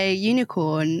a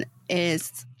unicorn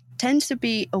tends to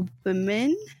be a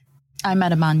woman. I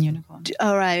met a man unicorn.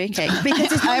 All right, okay.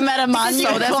 Because I met a man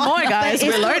unicorn. So there's more, guys.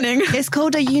 We're learning. It's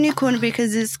called a unicorn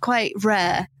because it's quite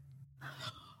rare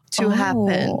to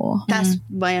happen. That's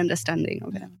my understanding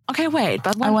of it. Okay, wait.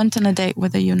 But I went on a date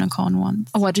with a unicorn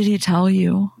once. what did he tell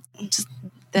you? Just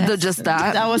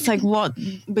that? I was like, what?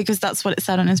 Because that's what it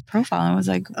said on his profile. I was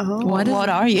like, what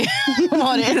are you?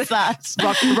 What is that?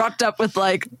 Rocked up with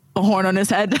like a horn on his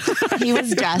head. He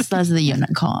was dressed as the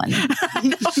unicorn.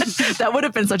 That would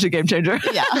have been such a game changer.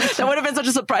 Yeah. That would have been such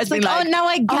a surprise. Like, being like, oh, now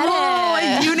I get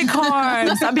it. A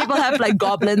unicorn. Some people have like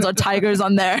goblins or tigers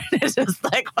on there. It's just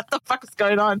like, what the fuck is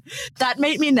going on? That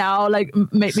made me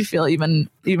feel even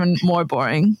more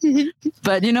boring.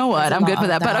 But you know what? I'm good for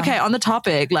that. But okay, on the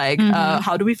topic, like,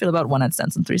 how do we feel about one-night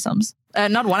stands and threesomes?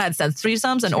 Not one-night stands,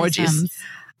 threesomes and orgies.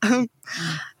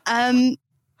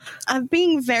 I've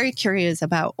been very curious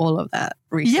about all of that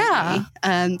recently. Yeah.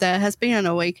 There has been an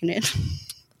awakening.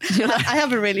 I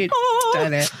haven't really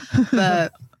done it,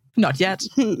 but not yet.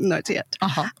 Not yet.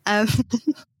 Uh-huh.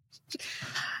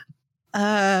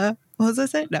 What was I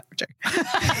saying? No, I'm joking.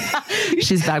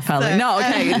 She's backpedaling. No,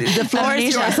 okay. The floor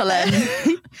is yours,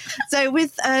 Helene. So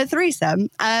with threesome,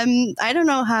 I don't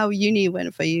know how uni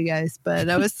went for you guys, but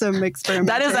there was some experiment.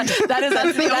 That is a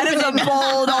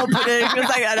bold opening. It's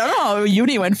like, I don't know how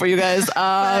uni went for you guys.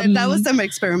 That was some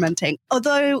experimenting.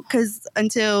 Although, because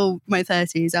until my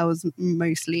 30s, I was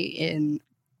mostly in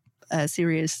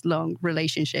serious, long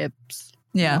relationships.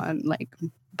 Yeah. Like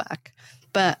back.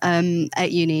 But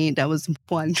at uni, there was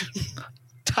one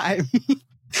time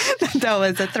that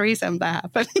was a threesome that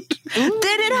happened. Did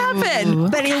it happen?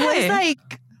 But it was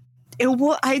like,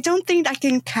 I don't think I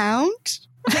can count.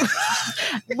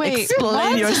 Wait,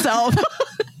 explain yourself.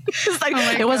 It's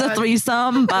like, it was a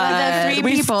threesome, but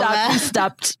we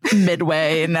stopped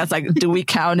midway. And that's like, do we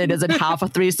count it? Is it half a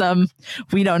threesome?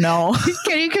 We don't know.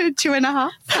 Can you go 2.5?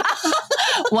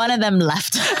 One of them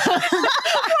left.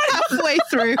 Halfway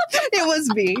through. It was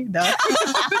me. No.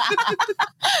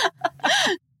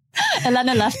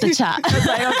 Elena left the chat.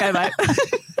 Like, okay, bye.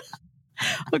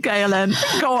 Okay, Helene,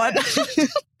 go on.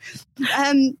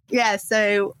 Yeah,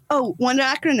 so, one of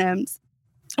the acronyms.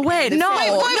 Wait, no.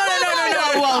 Whoa.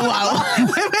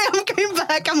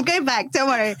 Wait, I'm going back. Don't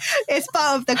worry. It's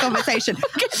part of the conversation.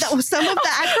 Some of the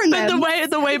acronyms. But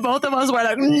the way both of us were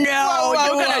like,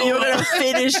 no, you're gonna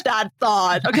finish that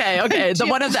thought. Okay.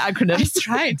 One of the acronyms. I'm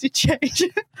trying to change.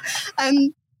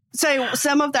 So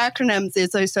some of the acronyms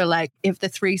is also like if the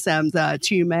threesomes are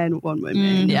 2 men, 1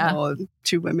 woman, or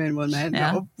 2 women, 1 man,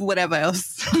 or whatever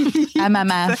else.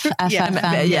 MMF,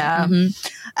 FFM. Yeah.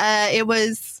 Mm-hmm. It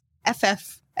was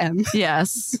FFM.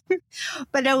 Yes.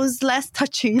 But it was less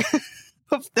touching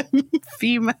of the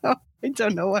female. I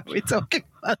don't know what we're talking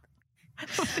about.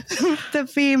 The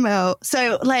female.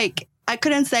 So like, I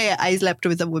couldn't say I slept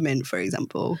with a woman, for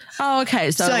example. Oh,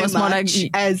 okay. So it was more like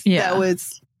that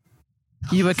was.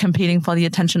 You were competing for the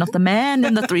attention of the man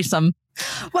in the threesome.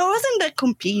 Well, it wasn't that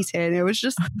competing. It was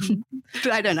just,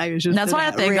 I don't know. It was just that's why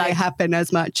I think really happen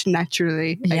as much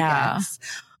naturally, I guess.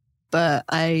 But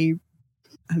I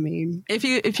mean,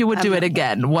 if you would do it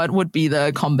again, what would be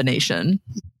the combination?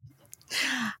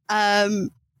 I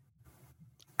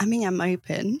mean, I'm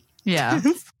open. Yeah.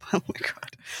 Oh my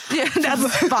God. Yeah,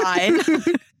 that's fine.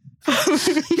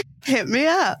 Hit me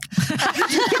up.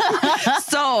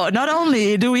 So not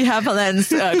only do we have Helene's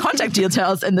contact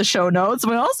details in the show notes,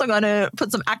 we're also going to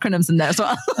put some acronyms in there as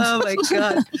well. Oh my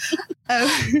God.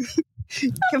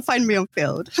 You can find me on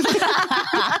Field.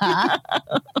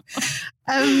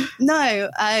 No,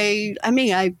 I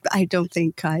mean, I don't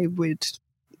think I would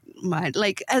mind.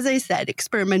 Like, as I said,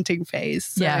 experimenting phase.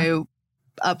 So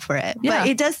up for it. Yeah. But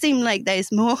it does seem like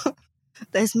there's more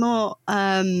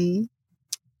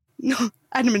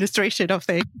administration of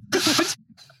things.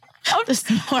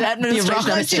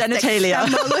 Administration of genitalia.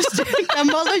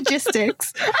 And more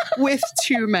logistics with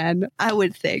 2 men, I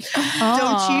would think.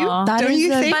 Don't you? Don't you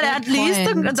think? But at least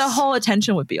the whole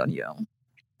attention would be on you.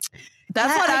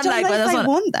 That's what I'm like. I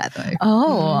want that though.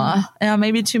 Oh, yeah,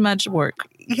 maybe too much work.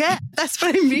 Yeah, that's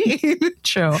what I mean.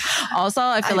 True. Also,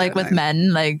 I feel like with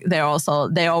men, like they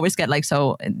always get like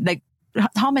so like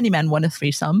how many men want a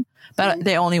threesome, but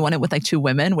they only want it with like 2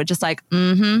 women, which is like,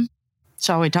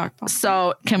 Shall we talk about?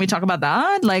 So can we talk about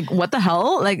that? Like, what the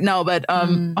hell? Like, no, but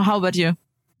how about you?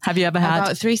 Have you ever had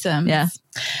about threesome? Yeah.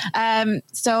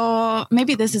 So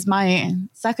maybe this is my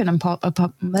second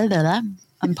unpopular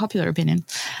opinion.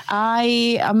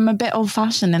 I am a bit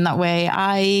old-fashioned in that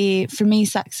way. For me,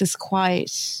 sex is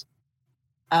quite.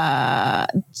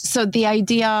 So the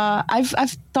idea,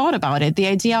 I've thought about it. The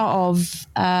idea of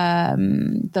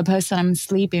the person I'm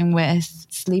sleeping with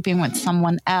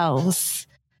someone else,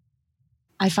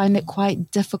 I find it quite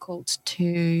difficult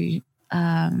to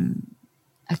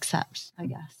accept, I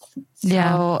guess.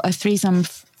 So a threesome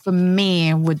for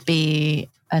me would be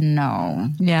a no.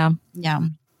 Yeah.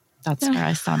 That's where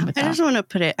I stand with that. I just want to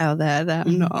put it out there that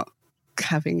I'm not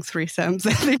having threesomes.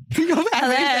 I think of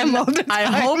having them all the time.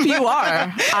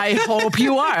 I hope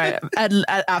you are.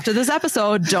 After this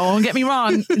episode, don't get me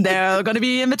wrong, there are going to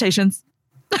be invitations.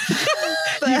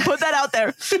 You put that out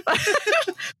there.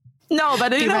 No,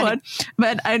 but you know what?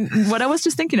 But what I was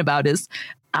just thinking about is,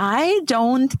 I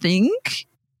don't think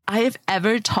I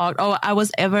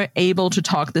was ever able to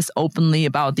talk this openly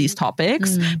about these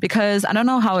topics, because I don't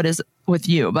know how it is with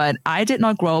you, but I did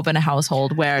not grow up in a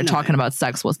household where talking about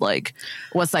sex was like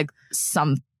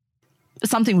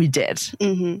something we did.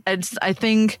 Mm-hmm. I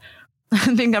think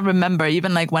I remember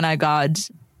even like when I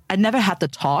never had the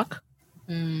talk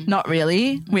Not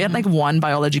really. We had like one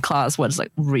biology class was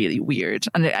like really weird,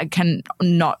 and I can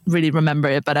not really remember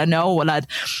it, but I know I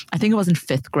think it was in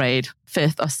 5th or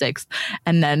 6th,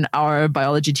 and then our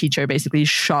biology teacher basically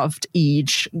shoved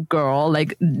each girl,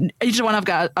 like each one of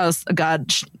us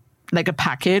got like a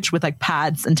package with like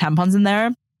pads and tampons in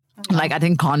there. Like I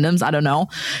think condoms, I don't know.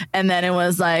 And then it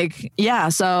was like, yeah,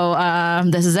 so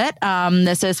this is it.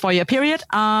 This is for your period.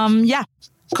 Yeah.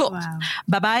 Cool. Wow.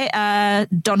 Bye-bye.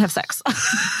 Don't have sex.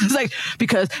 It's like,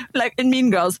 because like in Mean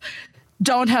Girls,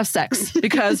 don't have sex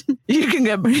because you can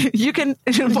get pregnant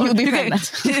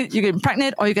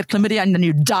or you get chlamydia and then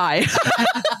you die.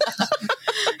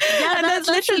 Yeah, and that's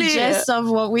literally the gist of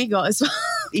what we got as well.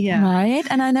 Yeah. Right.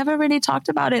 And I never really talked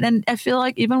about it. And I feel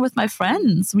like even with my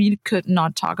friends, we could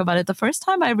not talk about it. The first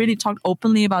time I really talked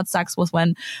openly about sex was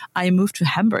when I moved to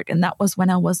Hamburg. And that was when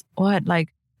I was,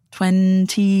 like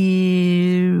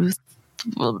 22?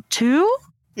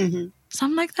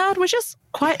 Something like that, which is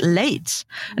quite late.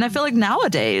 And I feel like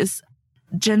nowadays,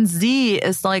 Gen Z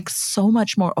is like so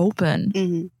much more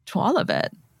open to all of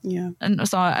it. Yeah. And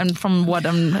so, and from what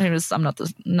I'm hearing, I'm not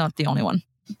the only one.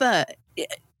 But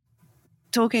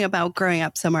talking about growing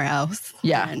up somewhere else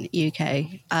in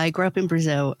UK, I grew up in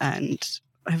Brazil, and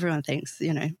everyone thinks,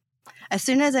 you know, as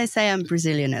soon as I say I'm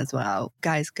Brazilian as well,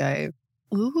 guys go,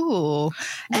 ooh.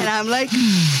 And I'm like,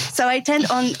 so I tend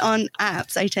on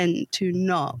apps, I tend to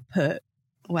not put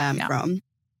where I'm from.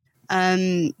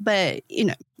 But, you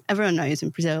know, everyone knows in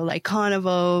Brazil, like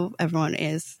Carnival, everyone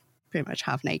is pretty much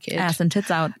half naked. Ass and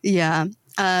tits out. Yeah.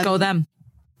 Go them.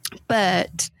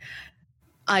 But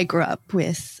I grew up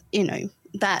with, you know,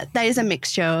 that is a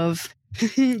mixture of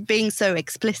being so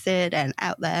explicit and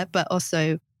out there, but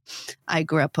also I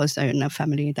grew up also in a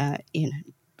family that, you know,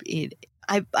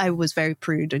 I was very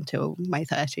prude until my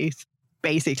 30s,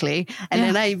 basically. And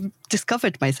then I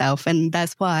discovered myself, and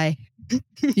that's why.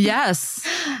 Yes.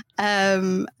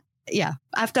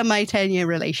 After my 10-year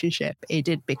relationship, it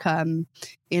did become,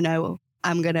 you know,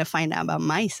 I'm going to find out about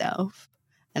myself.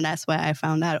 And that's where I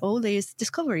found out all these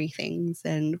discovery things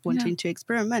and wanting to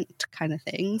experiment kind of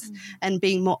things and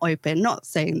being more open, not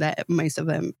saying that most of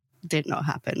them did not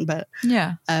happen, but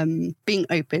being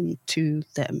open to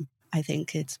them. I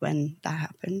think it's when that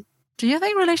happened. Do you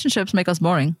think relationships make us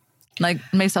boring? Like,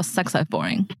 makes our sex life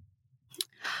boring?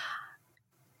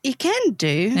 It can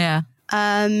do. Yeah.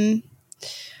 I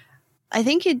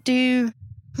think it do.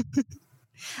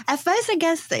 At first, I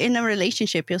guess in a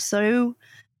relationship, you're so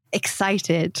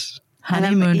excited.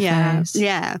 Honeymoon phase.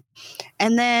 Yeah.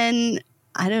 And then,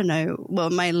 I don't know, well,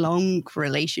 my long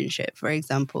relationship, for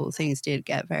example, things did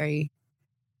get very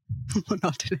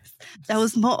monotonous. There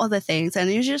was more other things, and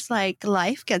it's just like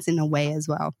life gets in the way as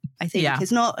well. I think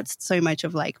it's not so much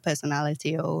of like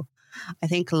personality, or I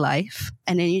think life,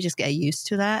 and then you just get used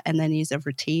to that, and then use a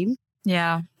routine.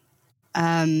 Yeah.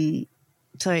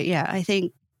 So yeah, I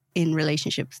think in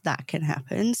relationships that can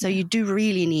happen. So you do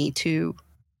really need to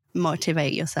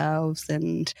motivate yourselves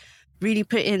and really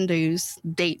put in those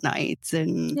date nights.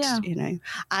 And, you know,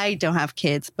 I don't have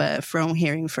kids, but from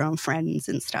hearing from friends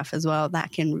and stuff as well,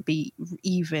 that can be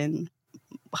even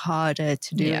harder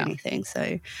to do anything.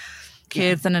 So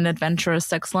kids and an adventurous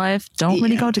sex life don't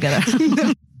really go together.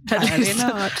 Probably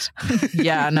not.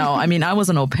 Yeah, no. I mean, I was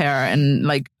an au pair, and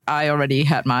like I already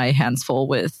had my hands full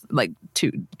with like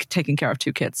taking care of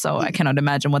 2 kids. So I cannot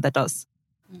imagine what that does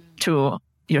to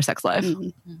your sex life.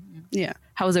 Yeah.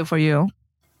 How was it for you?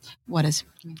 What is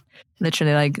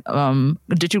literally like?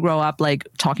 Did you grow up like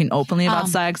talking openly about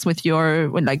sex with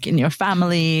like in your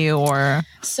family or?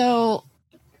 So,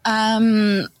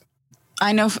 I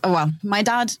know. Well, my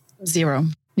dad, 0.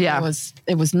 Yeah,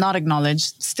 it was not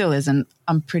acknowledged. Still isn't.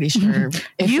 I'm pretty sure.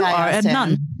 If you are a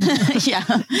nun. Yeah,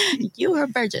 you are a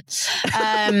virgin.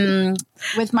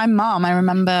 With my mom, I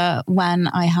remember when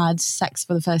I had sex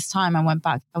for the first time. I went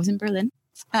back. I was in Berlin,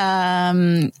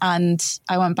 and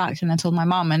I went back and I told my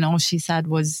mom, and all she said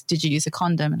was, "Did you use a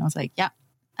condom?" And I was like, "Yeah,"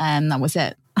 and that was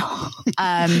it.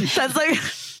 That's like,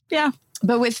 yeah.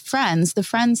 But with friends, the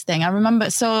friends thing, I remember,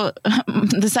 so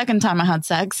the second time I had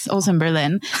sex, also in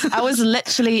Berlin, I was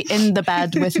literally in the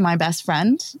bed with my best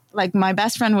friend. Like my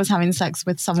best friend was having sex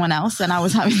with someone else and I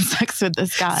was having sex with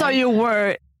this guy. So you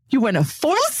were in a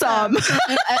foursome.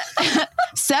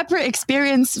 Separate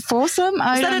experience foursome?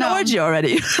 Is that an orgy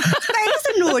already? That is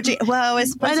an orgy. Well, I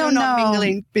suppose you're not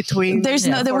mingling between. There was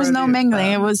no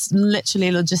mingling. It was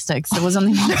literally logistics. There was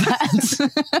only one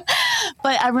bed.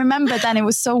 But I remember then it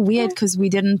was so weird because we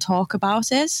didn't talk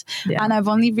about it. Yeah. And I've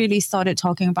only really started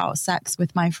talking about sex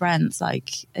with my friends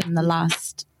like in the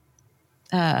last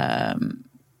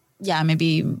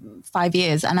maybe 5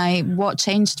 years. And what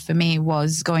changed for me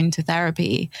was going to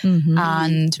therapy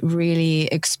and really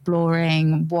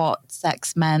exploring what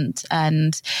sex meant,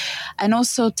 and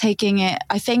also taking it.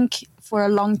 I think for a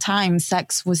long time,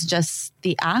 sex was just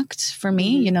the act for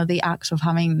me, the act of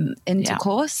having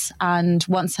intercourse. Yeah. And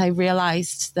once I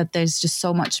realized that there's just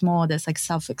so much more, there's like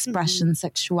self-expression,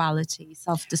 sexuality,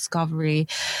 self-discovery,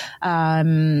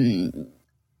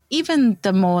 even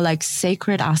the more like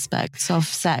sacred aspects of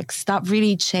sex, that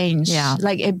really changed. Yeah.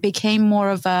 Like it became more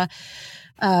of a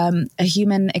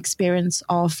human experience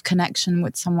of connection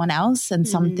with someone else, and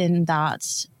something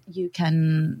that you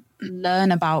can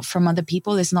learn about from other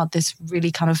people. It's not this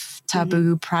really kind of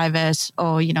taboo, private,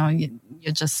 or,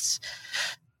 you're just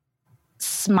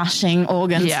smashing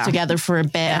organs together for a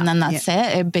bit and then that's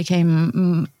it. It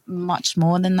became much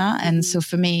more than that. And so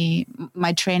for me,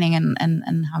 my training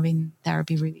and having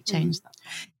therapy really changed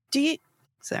that.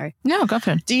 No, go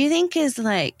for it. Do you think is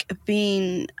like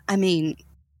being, I mean,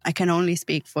 I can only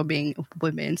speak for being a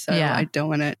woman, so I don't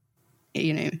want to,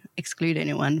 exclude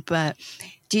anyone, but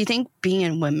do you think being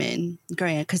a woman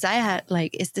growing up, because I had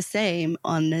like, it's the same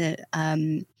on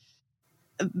the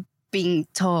being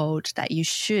told that you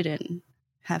shouldn't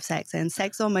have sex, and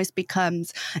sex almost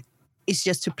becomes, it's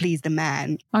just to please the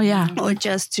man. Oh yeah. Or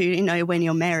just to, when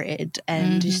you're married,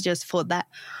 and it's just for that,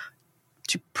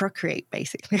 to procreate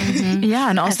basically. Yeah.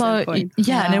 And also, and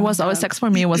it was always, sex for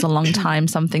me was a long time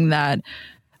something that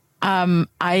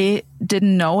I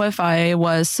didn't know if I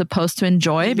was supposed to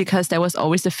enjoy, because there was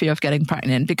always the fear of getting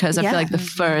pregnant, because I feel like the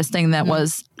first thing that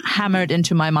was hammered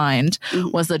into my mind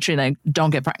was literally like, don't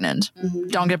get pregnant,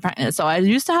 don't get pregnant. So I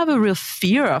used to have a real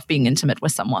fear of being intimate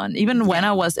with someone. Even when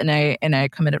I was in a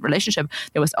committed relationship,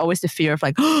 there was always the fear of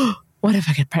like, oh, what if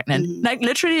I get pregnant? Like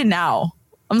literally now.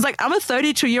 I'm a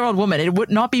 32-year-old woman. It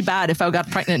would not be bad if I got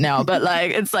pregnant now, but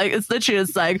it's like,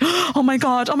 oh my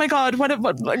God, what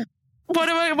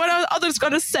are others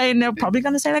going to say? And they're probably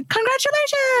going to say like,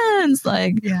 congratulations.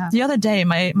 Like the other day,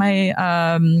 my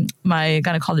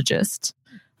gynecologist,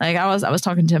 like I was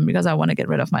talking to him because I want to get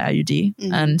rid of my IUD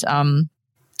and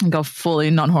go fully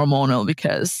non-hormonal,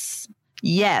 because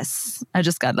I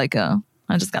just got like a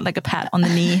pat on the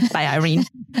knee by Irene.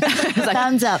 Like,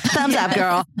 thumbs up,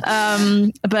 girl.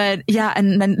 But yeah,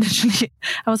 and then literally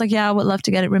I was like, I would love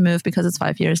to get it removed because it's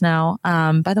 5 years now.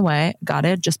 By the way, got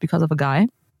it just because of a guy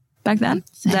back then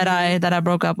that I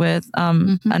broke up with a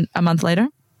month later.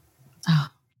 Oh,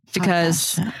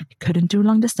 because I couldn't do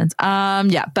long distance.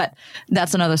 But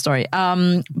that's another story.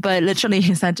 But literally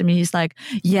he said to me, he's like,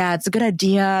 it's a good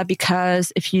idea,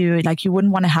 because if you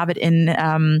wouldn't want to have it in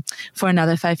for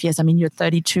another 5 years. I mean, you're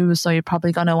 32, so you're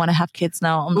probably going to want to have kids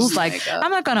now. I'm just like,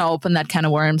 I'm not going to open that can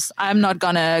of worms. I'm not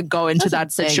going to go into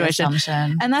that situation.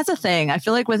 And that's the thing. I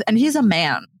feel like and he's a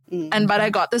man. But I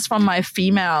got this from my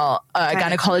female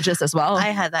gynecologist as well. I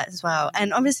had that as well.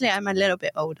 And obviously I'm a little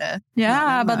bit older.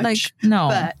 Yeah, but much. No.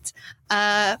 But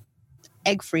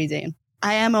egg freezing.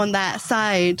 I am on that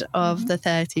side of the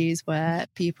 30s where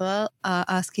people are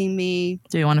asking me,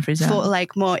 do you want to freeze for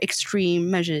like more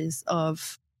extreme measures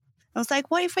of, I was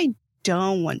like, what if I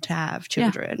don't want to have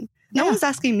children? No one's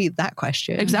asking me that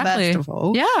question. Exactly. First of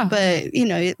all. Yeah. But,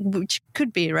 which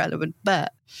could be irrelevant,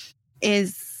 but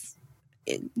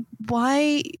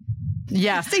why?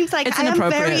 Yeah, things like I am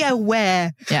very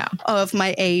aware of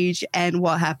my age and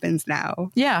what happens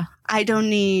now. Yeah, I don't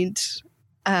need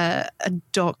a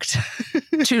doctor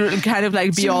to kind of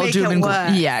like be all doom and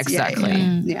gloom. Yeah, exactly.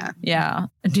 Yeah.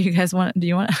 Do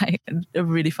you want a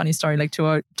really funny story, like to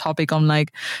our topic on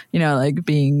like, like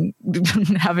being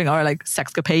having our like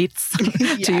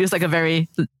sexcapades to use like a very,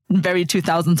 very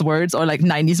 2000s words, or like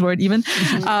 90s word even.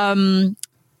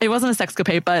 It wasn't a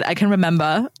sexcapade, but I can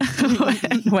remember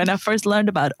when I first learned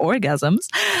about orgasms,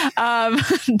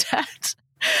 that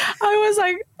I was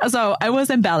like, so I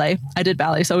was in ballet. I did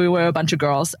ballet. So we were a bunch of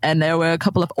girls, and there were a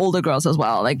couple of older girls as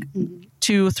well, like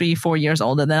 2, 3, 4 years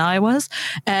older than I was.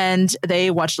 And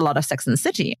they watched a lot of Sex and the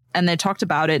City, and they talked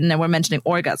about it, and they were mentioning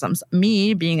orgasms.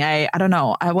 Me being I don't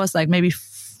know, I was like maybe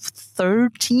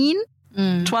 13.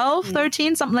 12,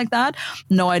 13, something like that.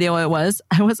 No idea what it was.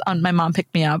 My mom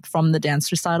picked me up from the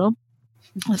dance recital.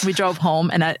 We drove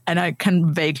home, and I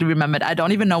can vaguely remember it. I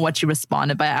don't even know what she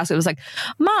responded, but I asked her, it was like,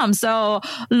 Mom, so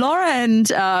Laura and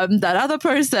that other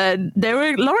person,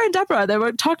 Laura and Deborah, they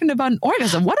were talking about an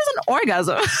orgasm. What is an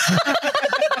orgasm?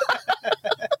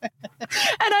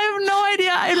 And I have no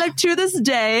idea. I I like to this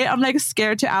day, I'm like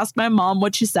scared to ask my mom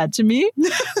what she said to me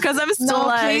because I'm still No,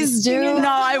 like, please do. no,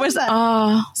 I was,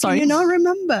 sorry. Do you not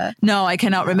remember? No, I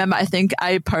cannot remember. I think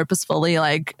I purposefully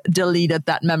like deleted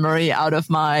that memory out of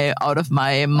my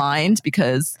mind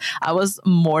because I was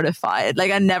mortified.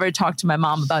 Like I never talked to my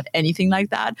mom about anything like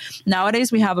that.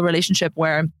 Nowadays we have a relationship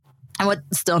where I would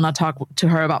still not talk to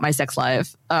her about my sex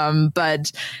life.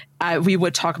 But we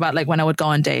would talk about like when I would go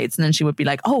on dates, and then she would be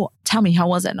like, "Oh, tell me, how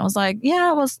was it?" And I was like,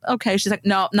 "Yeah, it was okay." She's like,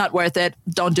 "No, not worth it.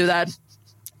 Don't do that."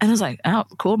 And I was like, "Oh,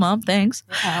 cool, mom. Thanks."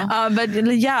 Yeah. But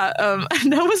yeah,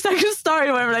 and that was like a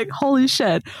story where I'm like, "Holy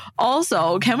shit!"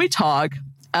 Also, can we talk?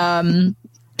 Can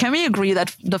we agree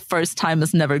that the first time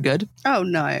is never good? Oh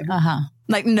no.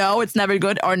 Like, no, it's never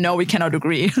good, or no, we cannot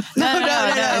agree.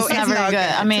 No, it's never good.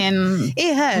 I mean,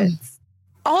 it hurts.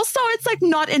 Also, it's like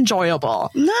not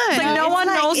enjoyable. No, It's like no one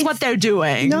knows what they're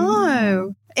doing.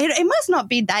 No, it must not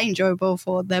be that enjoyable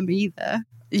for them either.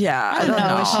 Yeah, I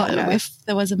don't know. know. If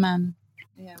there was a man,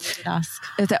 yeah, we would ask.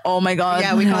 Oh my God.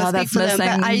 Yeah, we can't speak that's for them.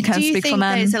 missing. But I Can't do speak for think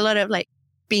men. there's a lot of like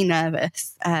be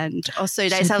nervous, and also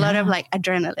there's a lot of like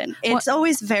adrenaline. It's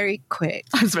always very quick.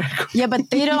 That's very cool. Yeah,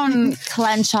 but they don't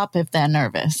clench up if they're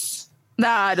nervous.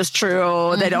 That is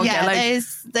true. They don't Yeah, get like.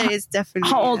 there is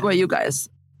definitely. How old were you guys?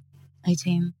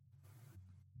 18.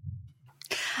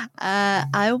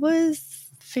 I was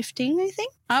 15, I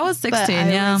think. I was 16.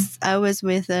 But Yeah. I was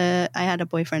with I had a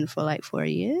boyfriend for like 4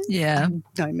 years. Yeah.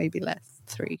 No, maybe less,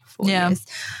 3-4 Yeah. years.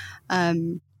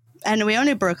 And we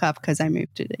only broke up because I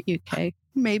moved to the UK.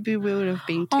 Maybe we would have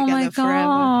been Oh my together forever.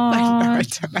 God.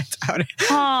 I doubt it.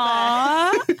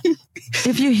 Aww.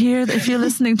 If you're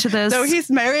listening to this. So he's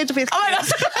married with. Oh my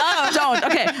God. Don't.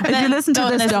 Okay. If you listen to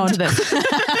this, don't.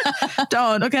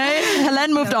 Don't. Okay.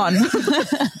 Helene moved on.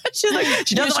 She's like,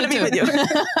 she doesn't want to be with you.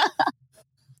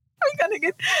 We're gonna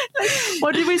get, like,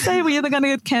 what did we say? We're either gonna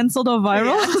get cancelled or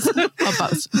viral. Or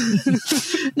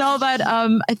both. No, but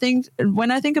I think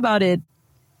when I think about it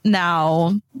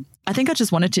now, I think I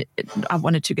just wanted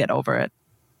to get over it.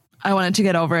 I wanted to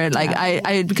get over it. Like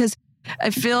I because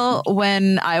I feel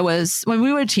when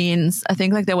we were teens, I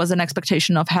think like there was an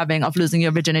expectation of losing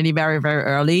your virginity very, very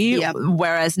early. Yep.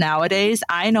 Whereas nowadays,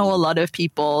 I know a lot of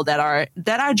people that are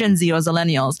Gen Z or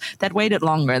Zillennials that waited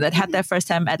longer, that had their first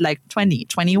time at like 20,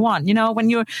 21. You know, when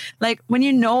you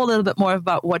know a little bit more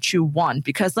about what you want,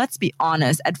 because let's be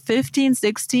honest, at 15,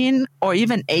 16, or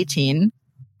even 18,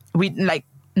 we like,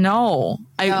 no,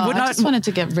 I would not. I just wanted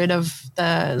to get rid of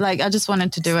I just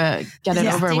wanted to do it, get it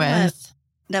over with.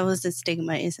 That was the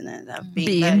stigma, isn't it? That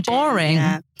Being virgin, boring.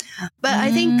 Yeah. But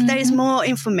I think there is more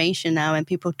information now and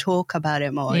people talk about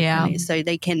it more. Yeah. So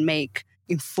they can make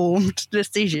informed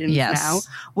decisions now.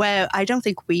 Where I don't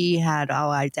think we had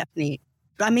I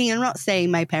mean, I'm not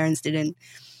saying my parents didn't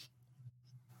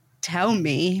tell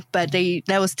me, but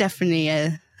there was definitely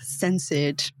a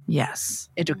censored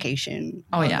education.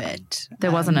 Oh, yeah. It.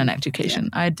 There wasn't an education.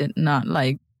 Yeah. I did not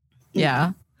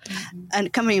yeah.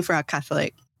 And coming from a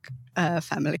Catholic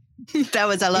family, there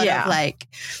was a lot of like,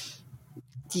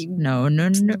 no.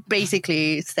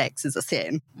 Basically, sex is a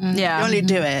sin. Yeah. You only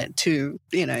do it to,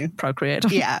 procreate.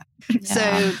 Yeah. So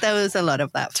there was a lot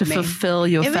of that to for me. Fulfill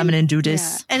your feminine duties.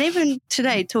 Yeah. And even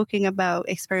today, talking about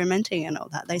experimenting and all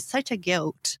that, there's such a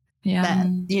guilt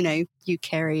that, you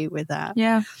carry with that.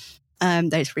 Yeah.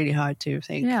 That's really hard to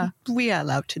think. Yeah. We are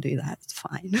allowed to do that. It's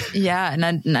fine. Yeah.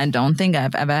 And I don't think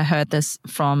I've ever heard this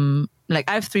from, like,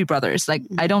 I have 3 brothers. Like,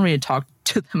 I don't really talk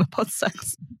to them about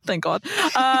sex. Thank God.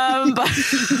 But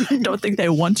I don't think they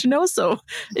want to know. So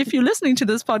if you're listening to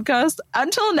this podcast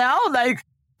until now, like,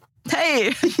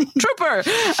 hey, trooper.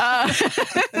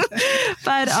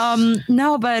 But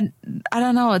no, but I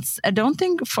don't know. I don't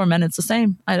think for men it's the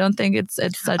same. I don't think it's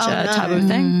such a taboo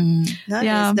thing. No,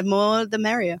 yeah. The more, the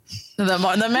merrier. The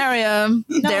more, the merrier.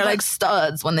 They're like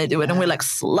studs when they do it. And we're like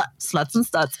sluts and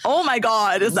studs. Oh my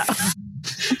God. Is that...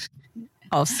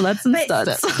 Oh, sluts and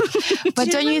studs. But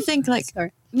don't you think like...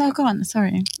 Sorry. No, go on.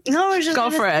 Sorry. No, I was just go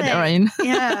for it, Irene.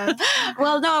 Yeah.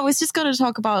 Well, no, I was just going to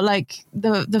talk about like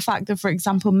the fact that, for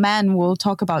example, men will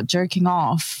talk about jerking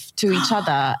off to each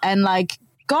other, and like,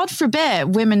 God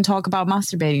forbid, women talk about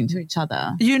masturbating to each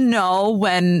other. You know,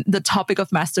 when the topic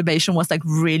of masturbation was like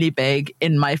really big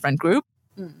in my friend group,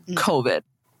 COVID.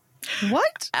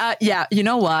 What? Yeah, you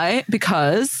know why?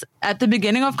 Because at the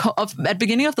beginning of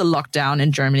the lockdown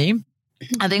in Germany,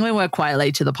 I think we were quite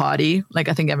late to the party. Like,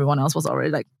 I think everyone else was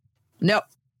already like, nope,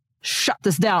 shut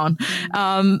this down.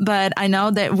 But I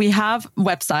know that we have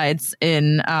websites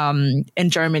in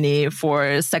Germany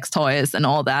for sex toys and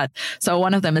all that. So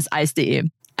one of them is ice.de.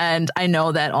 And I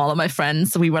know that all of my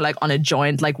friends, we were like on a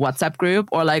joint like WhatsApp group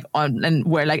or like on, and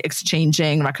we're like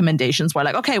exchanging recommendations. We're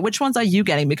like, okay, which ones are you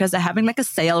getting? Because they're having like a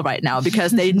sale right now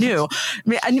because they knew.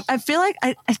 I feel like,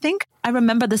 I think I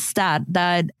remember the stat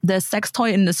that the sex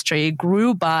toy industry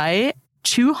grew by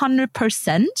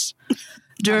 200%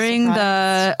 during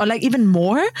the, or like even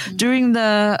more during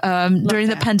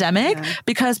the pandemic,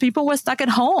 because people were stuck at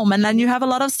home, and then you have a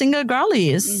lot of single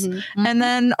girlies, and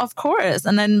then of course,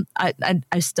 and then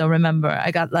I still remember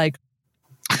I got like,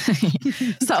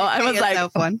 so I was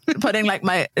like putting like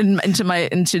my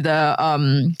into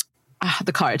the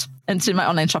cart, into my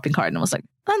online shopping cart, and I was like,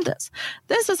 and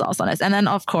this is also nice. And then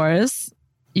of course,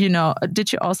 you know,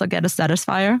 did you also get a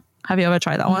Satisfier? Have you ever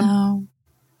tried that one? No.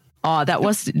 Oh,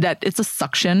 it's a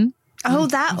suction. Oh,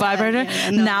 that vibrator.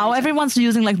 Yeah, no, now everyone's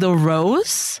using like the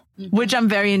Rose, which I'm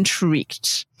very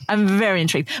intrigued.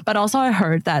 But also I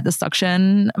heard that the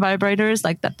suction vibrators,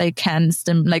 like that they can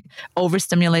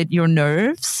overstimulate your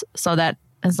nerves, so that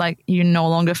it's like you no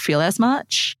longer feel as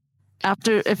much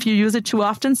if you use it too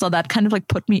often. So that kind of like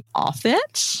put me off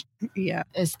it. Yeah.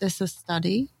 Is this a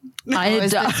study?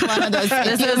 Is this one of those?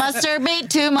 If you masturbate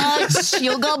too much,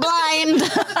 you'll go blind.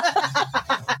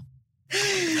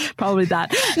 Probably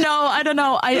that. No, I don't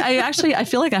know. I actually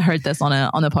feel like I heard this on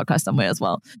a podcast somewhere as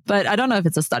well, but I don't know if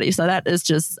it's a study. So that is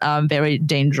just very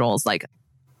dangerous, like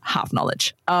half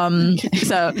knowledge.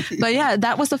 But yeah,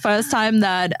 that was the first time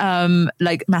that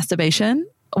like masturbation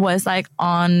was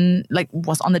on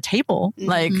the table,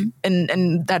 like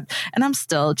and I'm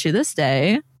still to this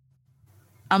day,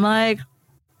 I'm like,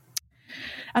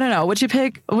 I don't know. Would you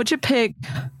pick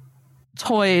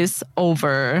toys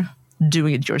over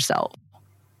doing it yourself?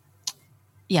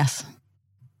 Yes.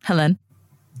 Helene?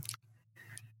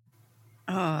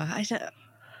 Oh, I don't.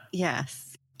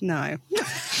 Yes. No.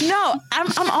 No,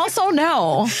 I'm also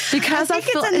no, because I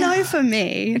feel it's a no for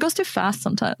me. It goes too fast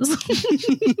sometimes.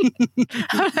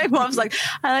 My mom's like,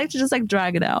 I like to just like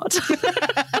drag it out.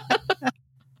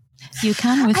 You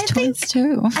can with toys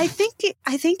too. I think it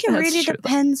really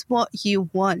depends what you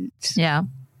want. Yeah.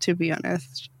 To be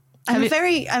honest, I'm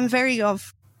very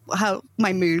of how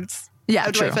my moods. Yeah.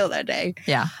 How do I feel that day?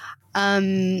 Yeah.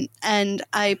 And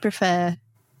I prefer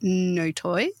no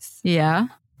toys. Yeah.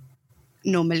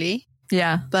 Normally.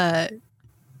 Yeah. But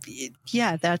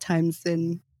yeah, there are times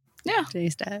in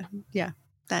days that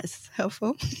that's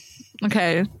helpful.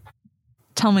 Okay.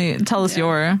 Tell us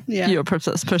your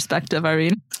perspective,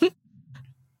 Irene.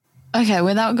 Okay,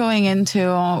 without going into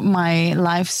my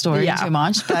life story too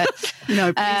much, but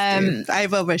no, please do.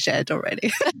 I've overshared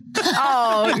already.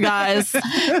 Oh, guys,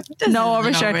 no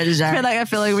overshare. I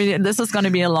feel like this is going to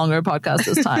be a longer podcast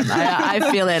this time. I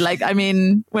feel it. Like, I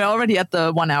mean, we're already at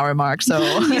the 1 hour mark,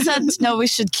 so he said no. We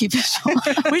should keep it short.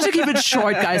 We should keep it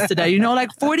short, guys. Today, you know,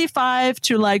 like 45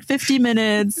 to like 50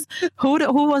 minutes. Who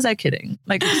was I kidding?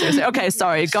 Like, seriously. Okay,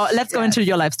 sorry. Let's go into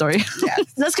your life story.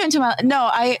 Yes. Let's go into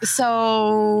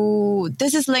so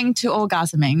this is linked to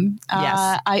orgasming.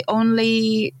 Yes. I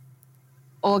only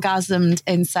orgasmed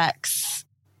in sex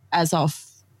as of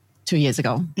 2 years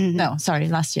ago. No, sorry,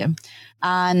 last year.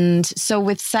 And so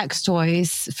with sex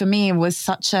toys, for me, it was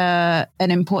such an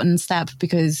important step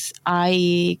because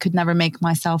I could never make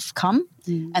myself come.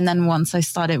 And then once I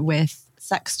started with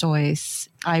sex toys,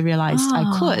 I realized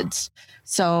I could.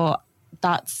 So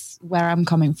that's where I'm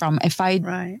coming from. If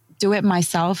I do it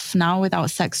myself now without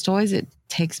sex toys, it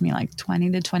takes me like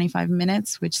 20 to 25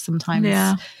 minutes, which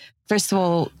sometimes, first of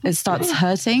all, it starts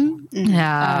hurting.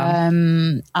 Yeah.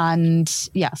 And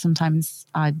sometimes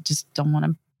I just don't want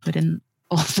to put in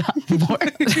all that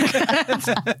work.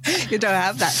 You don't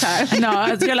have that time.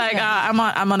 No, you're like, I'm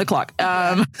on the clock.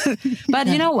 But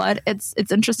you know what? It's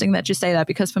interesting that you say that,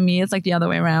 because for me, it's like the other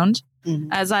way around.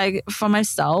 As for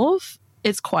myself,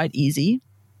 it's quite easy.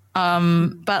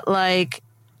 But like,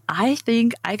 I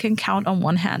think I can count on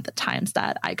one hand the times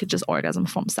that I could just orgasm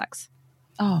from sex.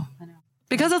 Oh, I know.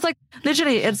 Because it's like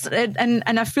literally and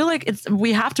I feel like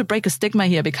we have to break a stigma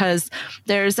here, because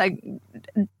there's like,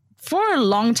 for a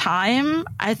long time,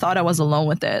 I thought I was alone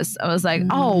with this. I was like,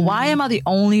 oh, why am I the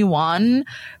only one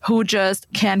who just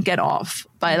can't get off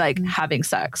by like having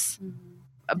sex?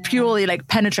 Purely like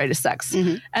penetrative sex.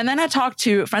 And then I talked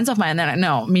to friends of mine and they're like,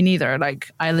 no, me neither. Like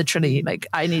I literally, like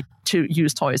I need to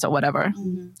use toys or whatever.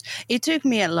 It took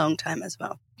me a long time as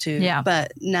well too. Yeah.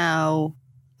 But now,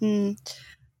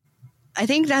 I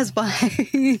think that's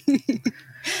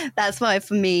why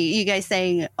for me, you guys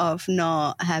saying of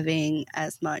not having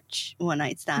as much one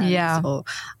night stands or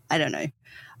I don't know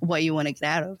what you want to get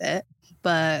out of it.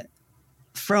 But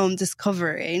from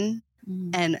discovering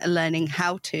and learning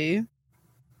how to,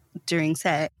 during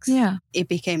sex, it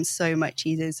became so much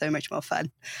easier, so much more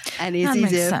fun. And it's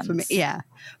easier for me. Yeah.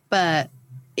 But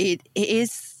it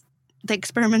is the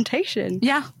experimentation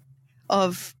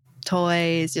of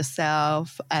toys,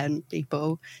 yourself, and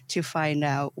people to find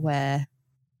out where,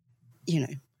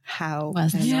 how.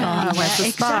 Where's the spot?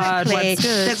 What's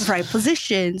good. The right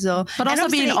positions. But also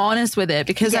being honest with it,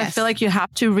 because I feel like you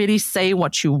have to really say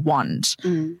what you want.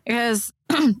 Because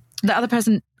the other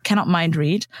person cannot mind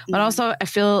read. But also I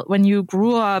feel when you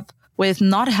grew up with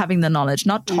not having the knowledge,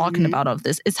 not talking about all of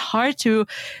this, it's hard to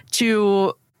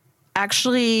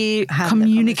actually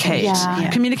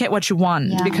communicate what you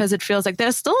want, because it feels like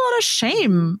there's still a lot of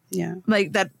shame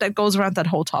like that goes around that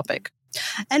whole topic.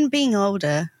 And being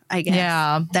older, I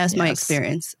guess, that's my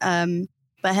experience.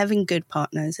 But having good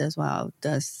partners as well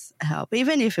does help,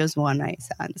 even if it was one night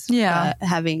stands.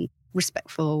 Having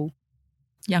respectful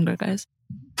younger guys.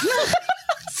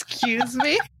 Excuse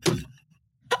me.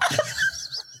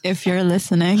 If you're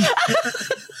listening,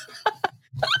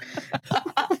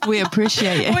 we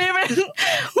appreciate it.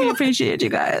 We appreciate you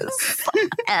guys.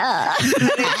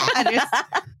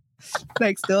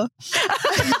 Next door.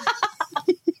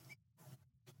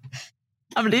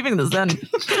 I'm leaving this in.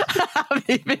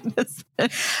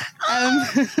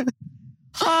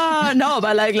 No,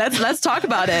 but like let's talk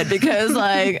about it, because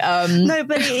like no,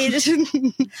 but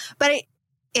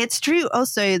it's true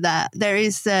also that there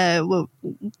is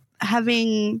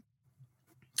having.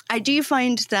 I do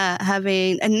find that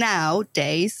having, and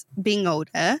nowadays, being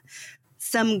older,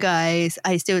 some guys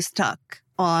are still stuck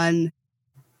on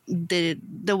the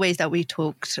ways that we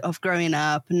talked of growing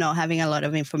up, not having a lot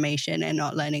of information and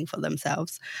not learning for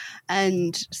themselves.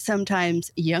 And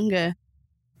sometimes younger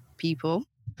people,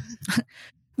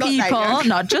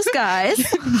 not just guys,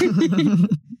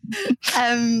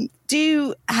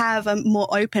 do have a more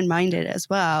open-minded as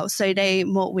well. So they're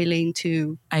more willing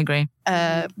to, I agree,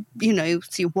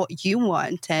 see what you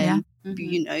want and,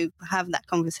 have that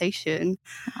conversation.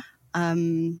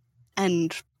 And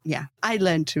I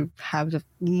learned to have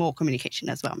more communication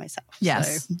as well myself.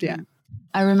 Yes. So, yeah.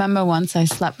 I remember once I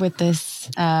slept with this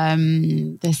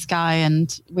guy,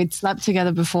 and we'd slept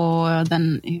together before,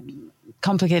 then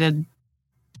complicated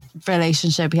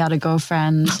relationship. He had a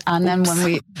girlfriend, and then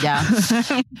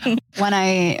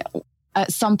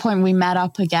at some point we met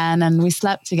up again and we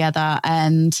slept together,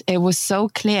 and it was so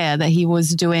clear that he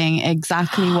was doing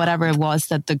exactly whatever it was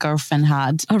that the girlfriend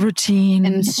had a routine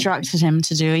instructed him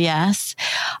to do. Yes.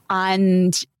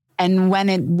 And when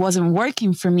it wasn't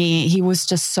working for me, he was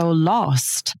just so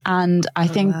lost. And I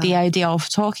think the idea of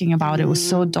talking about it was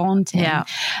so daunting. Yeah.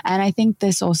 And I think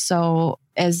this also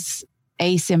is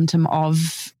a symptom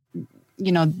of,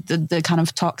 the kind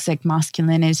of toxic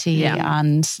masculinity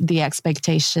and the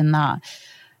expectation that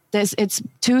it's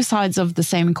two sides of the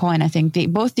same coin. I think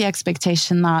both the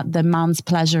expectation that the man's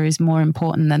pleasure is more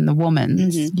important than the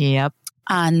woman's. Yep.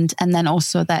 And then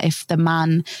also that if the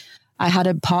man, I had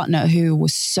a partner who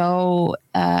was so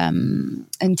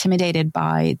intimidated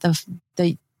by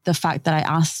the fact that I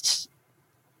asked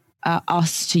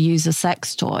us to use a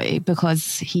sex toy,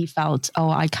 because he felt,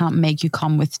 I can't make you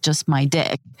come with just my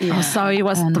dick. Yeah. So he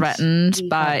was threatened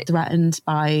by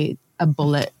a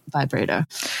bullet vibrator.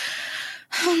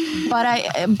 But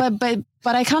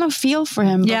I kind of feel for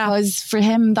him, because for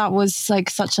him that was like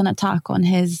such an attack on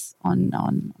his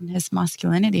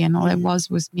masculinity, and all it was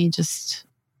me just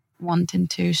wanting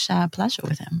to share pleasure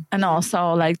with him. And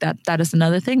also like that is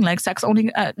another thing, like sex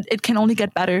only it can only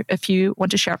get better if you want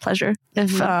to share pleasure.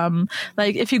 If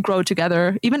if you grow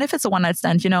together, even if it's a one night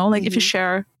stand, if you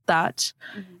share that,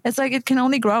 it's like it can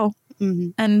only grow.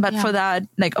 But for that,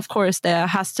 like, of course there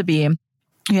has to be,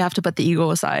 you have to put the ego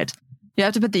aside.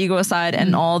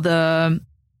 And all the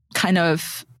kind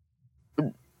of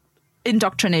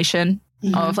indoctrination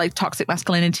of like toxic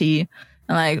masculinity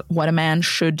and like what a man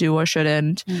should do or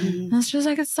shouldn't. And it's just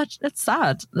like, it's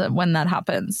sad that when that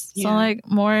happens. So like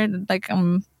more like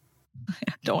the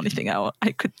only thing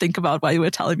I could think about while you were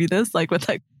telling me this, like with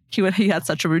like he had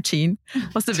such a routine.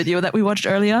 What's the video that we watched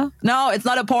earlier? No, it's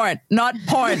not not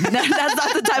porn. That's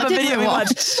not the type of video we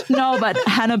watched. No, but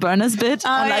Hannah Berner's bit. So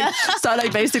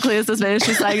like basically it's this video.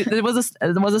 She's like, there was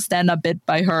a stand-up bit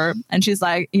by her, and she's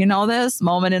like, this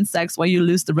moment in sex where you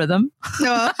lose the rhythm.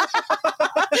 No.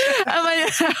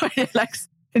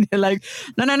 And you're like,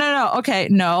 no. Okay,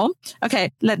 no.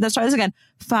 Okay, let's try this again.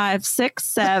 5, 6,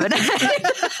 7, 8. And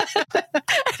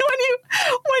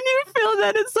when you feel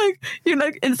that, it's like you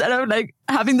like, instead of like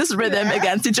having this rhythm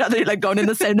against each other, you're like going in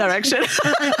the same direction.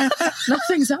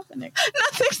 Nothing's happening.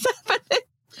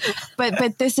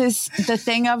 But this is the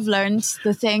thing I've learned.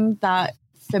 The thing that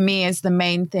for me is the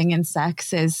main thing in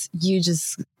sex is you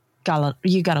just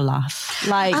you gotta laugh.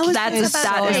 Like that is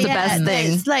the best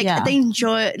thing. It's like they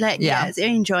enjoy, they're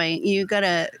enjoying. You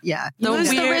gotta, the lose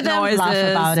the weird rhythm, noises,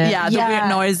 laugh about it. the weird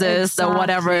noises, the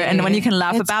whatever. And when you can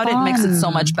laugh about it, it makes it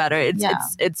so much better.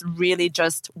 It's really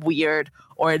just weird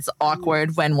or it's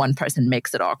awkward when one person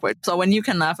makes it awkward. So when you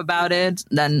can laugh about it,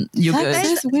 then you're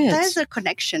good. There's a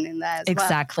connection in there as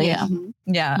exactly. well.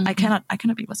 Yeah. I cannot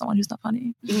be with someone who's not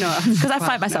funny. No, because I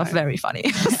find myself very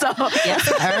funny. So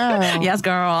yes,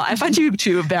 girl. I find you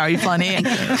two very funny.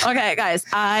 Okay, guys,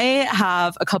 I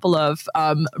have a couple of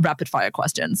rapid fire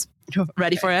questions.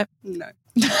 Ready for it? No.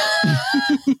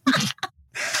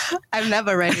 I'm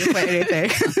never ready for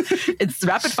anything. It's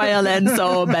rapid fire then,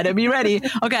 so better be ready.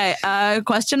 Okay,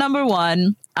 question number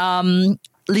 1.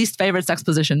 Least favorite sex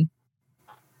position?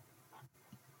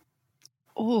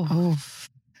 Oh.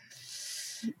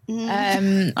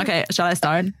 Okay, shall I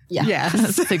start? Yeah.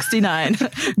 Yes. 69.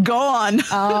 Go on.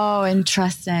 Oh,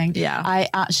 interesting. Yeah. I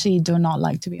actually do not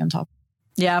like to be on top.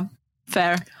 Yeah,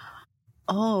 fair.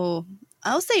 Oh,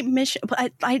 I'll say mission,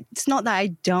 but I it's not that I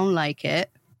don't like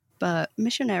it, but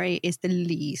missionary is the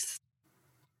least.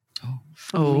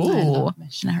 I love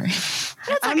missionary.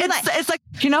 It's like,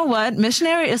 you know what?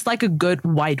 Missionary is like a good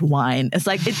white wine. It's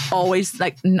like, it's always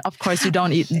like, of course you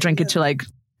don't drink it to like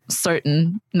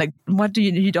certain, like, what do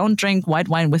you don't drink white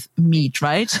wine with meat,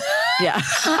 right? Yeah.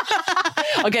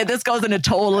 Okay, this goes in a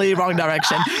totally wrong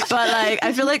direction, but like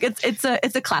I feel like it's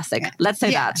a classic. Let's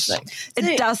say that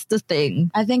it does the thing.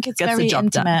 I think it's Gets the very job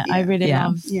intimate. done. I really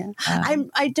love. Yeah,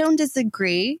 I don't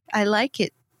disagree. I like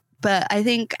it, but I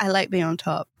think I like being on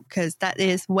top because that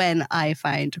is when I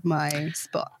find my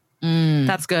spot.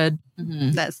 That's good.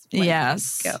 That's when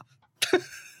Yes. I go.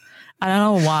 I don't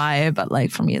know why, but like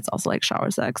for me, it's also like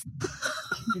shower sex.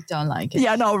 You don't like it.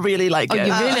 Yeah, no, really like it.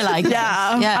 You really like it.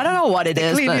 Yeah. I don't know what it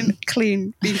is, but Being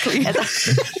clean.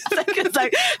 it's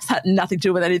like it's had nothing to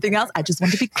do with anything else. I just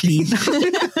want to be clean.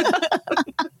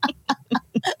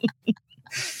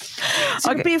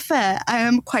 So to be fair, I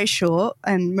am quite short,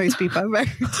 and most people are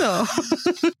very tall.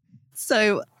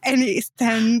 So any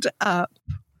stand up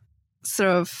sort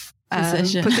of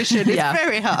position is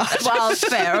very hard. Well,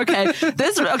 fair. Okay. Next.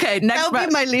 That'll be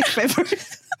my least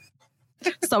favorite.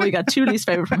 So we got 2 least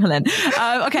favorite from Helene.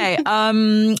 Okay.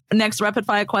 Next rapid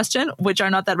fire question, which are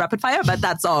not that rapid fire, but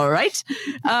that's all right.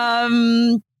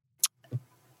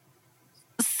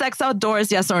 Sex outdoors,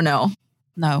 yes or no?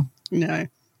 No,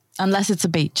 unless it's a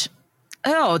beach.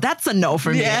 Oh, that's a no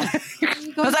for me. Yeah.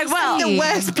 I was like, well, the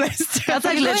worst place. that's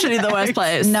like literally the worst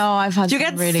place. No, I've had You some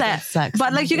get really sand, good sex.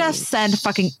 but like you get sand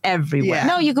fucking everywhere. Yeah.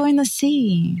 No, you go in the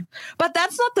sea. But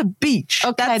that's not the beach.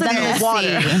 Okay, that's then in the the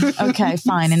water. sea. Okay,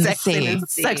 fine, in the Sex in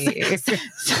sea. the sea.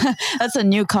 That's a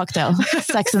new cocktail.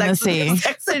 Sex in the sea.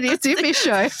 Sex in the TV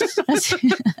show.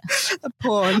 A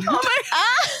porn. Oh my God.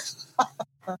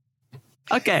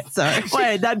 Okay. Sorry.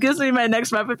 Wait, that gives me my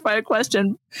next rapid fire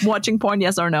question. Watching porn,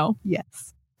 yes or no?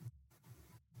 Yes.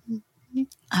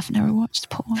 I've never watched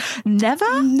porn.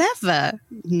 Never? Never.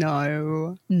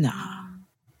 No. No.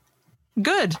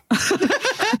 Good.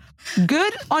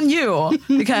 Good on you,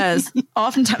 because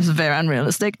oftentimes very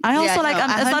unrealistic. I also it's not like,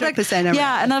 and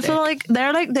I feel like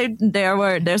there's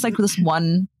like this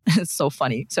one, it's so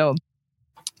funny. So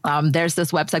there's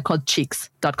this website called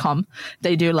cheeks.com.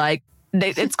 They do like,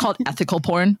 it's called ethical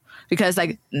porn because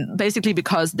like basically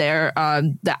because they're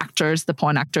the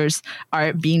porn actors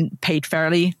are being paid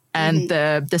fairly and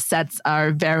the sets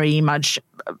are very much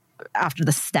after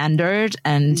the standard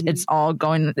and it's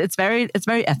very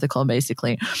ethical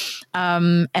basically.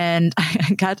 And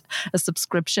I got a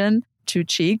subscription to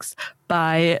Cheeks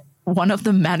by one of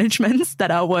the managements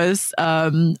that I was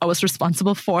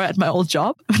responsible for at my old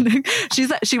job.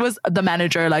 She was the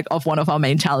manager like of one of our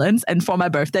main talents, and for my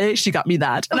birthday she got me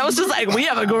that, and I was just like, we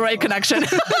have a great connection. And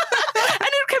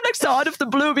it came like so out of the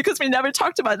blue because we never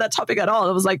talked about that topic at all.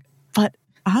 I was like, but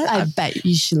I bet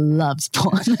you she loves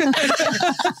porn.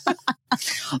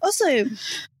 Also,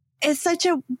 is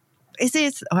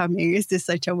this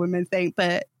such a woman thing?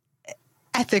 But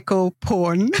ethical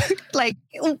porn, like.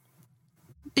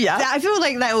 Yeah, I feel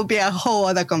like that would be a whole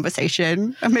other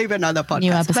conversation, or maybe another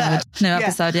podcast. New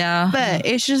episode, yeah. But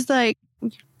it's just like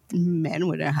men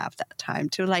wouldn't have that time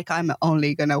to like. I'm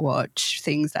only gonna watch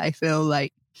things that I feel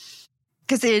like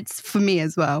because it's for me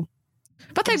as well.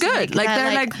 But they're good.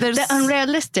 They're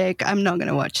unrealistic. I'm not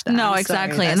gonna watch them. No,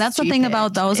 exactly, and that's the thing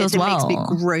about those as well. It makes me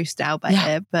grossed out by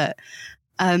it. But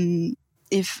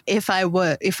if I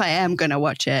am gonna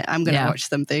watch it, I'm gonna watch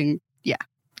something. Yeah.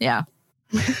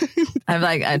 I'm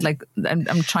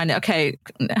trying to. Okay,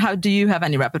 how do you have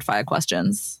any rapid fire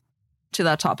questions to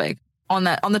that topic? On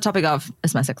the topic of,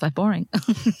 is my sex life boring?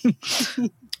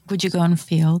 Would you go on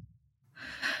field?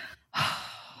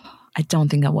 I don't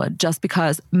think I would. Just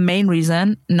because, main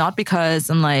reason, not because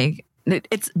I'm like,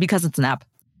 it's because it's an app.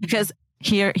 Because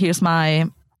here's my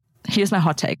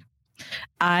hot take.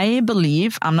 I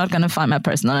believe I'm not going to find my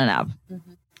person on an app.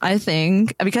 Mm-hmm. I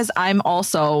think because I'm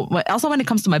also when it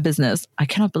comes to my business, I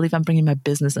cannot believe I'm bringing my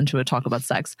business into a talk about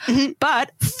sex. Mm-hmm.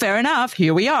 But fair enough,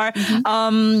 here we are.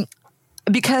 Mm-hmm.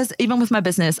 Because even with my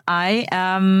business, I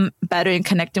am better in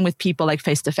connecting with people like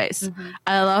face to face.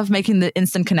 I love making the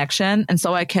instant connection. And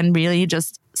so I can really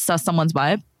just suss someone's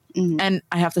vibe. Mm-hmm. And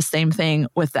I have the same thing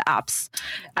with the apps.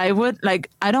 I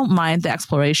don't mind the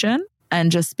exploration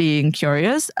and just being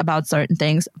curious about certain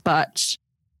things, but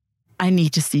I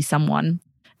need to see someone.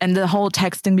 And the whole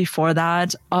texting before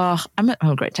that, I'm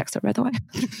a great texter, by the way.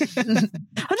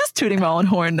 I'm just tooting my own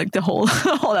horn like the whole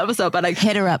episode, but like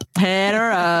hit her up. You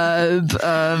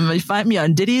find me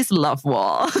on Diddy's love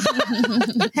wall.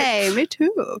 Hey, me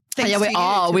too.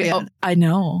 I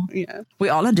know. Yeah, we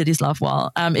all on Diddy's love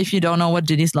wall. If you don't know what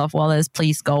Diddy's love wall is,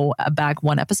 please go back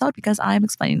one episode because I'm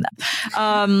explaining that.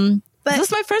 But this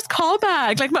is my first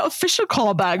callback, like my official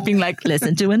callback, being like,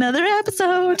 listen to another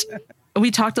episode. We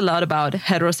talked a lot about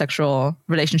heterosexual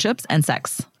relationships and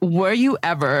sex. Were you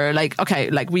ever like, okay,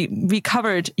 like we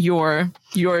covered your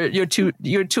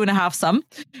 2.5 sum,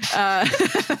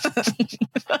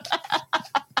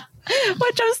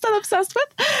 which I'm still obsessed with.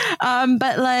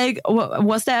 But like,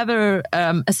 was there ever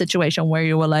a situation where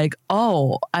you were like,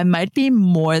 oh, I might be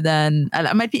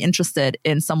interested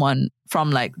in someone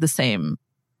from like the same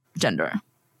gender?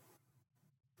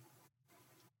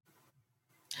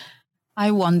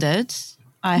 I wondered.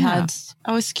 I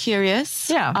was curious.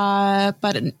 Yeah.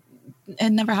 But it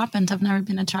never happened. I've never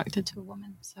been attracted to a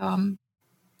woman. So I'm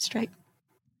straight.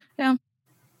 Yeah.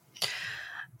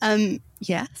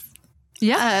 Yes.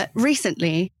 Yeah.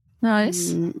 Recently.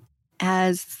 Nice.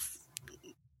 As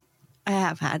I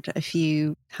have had a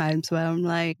few times where I'm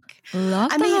like,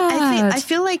 I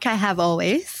feel like I have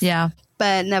always. Yeah.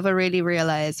 But never really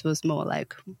realized was more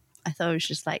like, I thought it was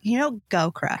just like,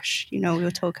 girl crush. We'll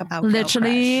talk about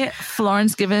literally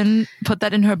Florence Given put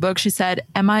that in her book. She said,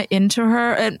 am I into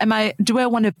her? Do I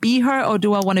want to be her or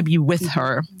do I want to be with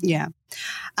her? Yeah.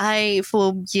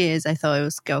 For years, I thought it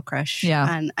was girl crush. Yeah.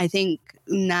 And I think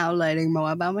now learning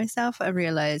more about myself, I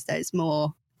realized that it's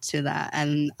more to that.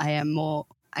 And I am more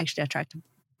actually attracted,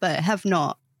 but have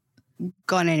not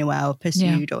gone anywhere or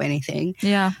pursued or anything.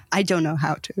 Yeah. I don't know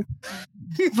how to.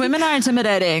 Women are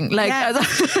intimidating. Like,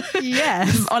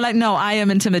 yes. Or like, no, I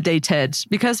am intimidated.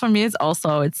 Because for me, it's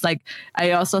like,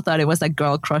 I also thought it was like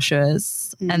girl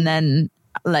crushes. And then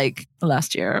like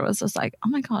last year, it was just like, oh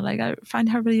my God, like I find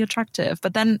her really attractive.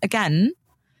 But then again,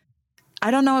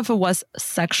 I don't know if it was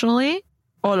sexually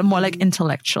or more like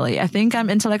intellectually. I think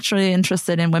I'm intellectually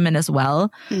interested in women as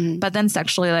well. But then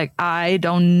sexually, like, I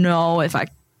don't know if I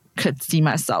could see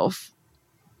myself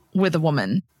with a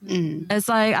woman. It's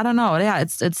like, I don't know. Yeah,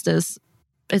 it's this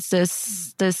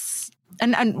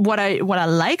and what I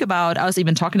like about, I was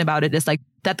even talking about it, is like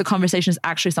that the conversation is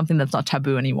actually something that's not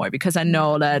taboo anymore, because I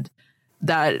know that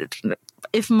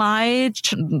if my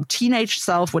teenage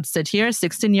self would sit here,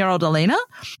 16-year-old Elena,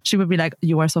 she would be like,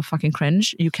 you are so fucking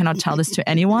cringe. You cannot tell this to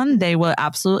anyone. They will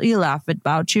absolutely laugh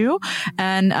about you.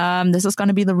 And this is going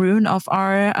to be the ruin of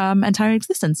our entire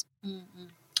existence.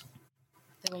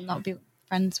 They will not be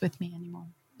friends with me anymore.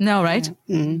 No, right?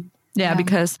 Yeah,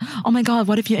 because, oh my God,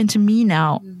 what if you're into me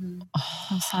now?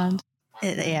 So sad.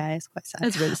 It's quite sad.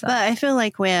 It's really sad. But I feel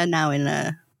like we're now in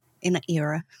an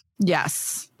era.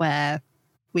 Yes. Where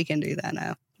we can do that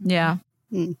now. Yeah,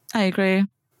 I agree.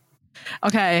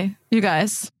 Okay, you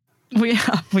guys, we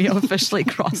have officially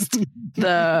crossed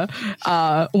the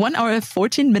 1 hour and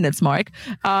 14 minutes mark.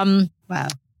 Wow.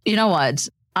 You know what?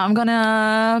 How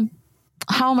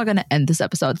am I going to end this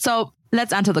episode? So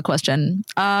let's answer the question.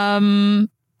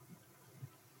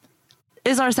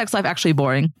 Is our sex life actually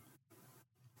boring?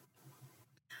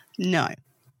 No.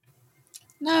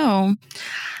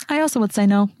 I also would say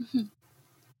no.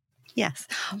 Yes.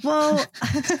 Well,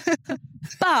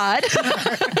 but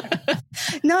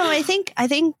no, I think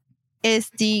it's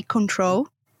the control.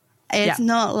 It's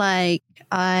not like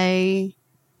I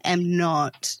am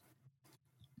not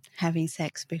having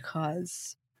sex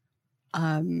because,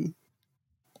 I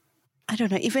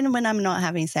don't know, even when I'm not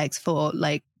having sex for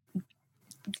like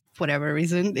whatever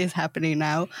reason is happening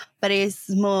now, but it's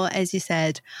more, as you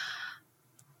said,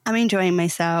 I'm enjoying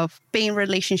myself, being in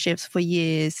relationships for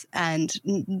years, and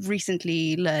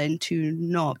recently learned to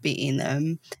not be in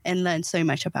them, and learned so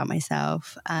much about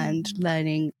myself, and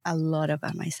learning a lot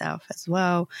about myself as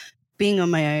well. Being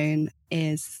on my own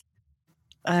is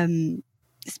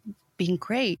it's been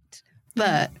great.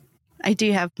 But I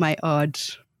do have my odd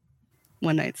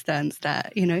one-night stands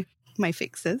that, my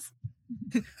fixes.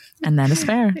 And that is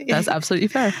fair. That's absolutely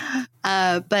fair.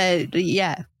 But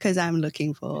yeah, because I'm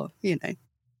looking for, I'm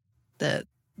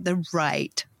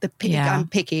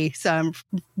picky, so I'm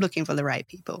looking for the right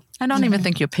people. I don't even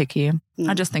think you're picky.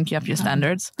 I just think you have your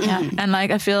standards. Yeah. And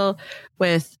like, I feel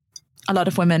with a lot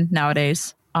of women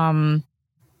nowadays,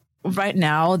 right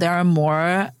now, there are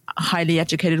more highly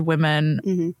educated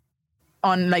women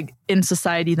on like in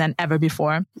society than ever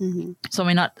before. So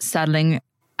we're not settling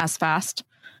as fast.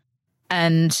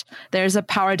 And there's a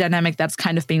power dynamic that's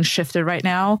kind of being shifted right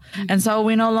now. And so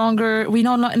we no longer,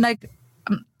 like,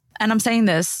 and I'm saying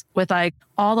this with like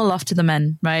all the love to the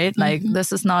men, right? Like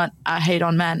this is not a hate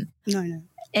on men. No.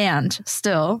 And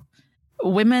still,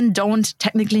 women don't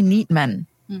technically need men,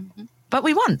 but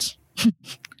we want.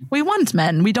 We want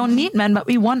men. We don't need men, but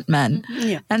we want men.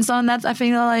 Yeah. And so that's, I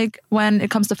feel like when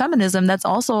it comes to feminism, that's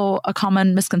also a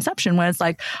common misconception where it's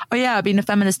like, oh yeah, being a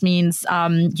feminist means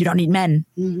you don't need men.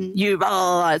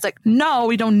 It's like, no,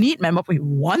 we don't need men, but we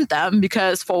want them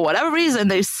because for whatever reason,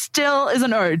 there still is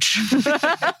an urge.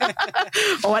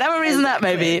 For whatever reason that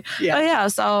may be. Yeah. But yeah,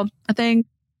 so I think.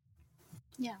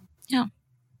 Yeah.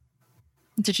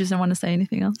 Did you want to say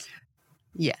anything else?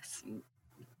 Yes.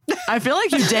 I feel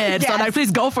like you did. So like,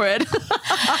 please go for it.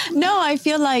 No, I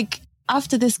feel like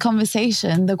after this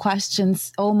conversation, the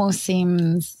questions almost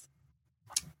seems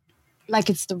like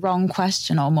it's the wrong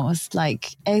question almost.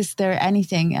 Like, is there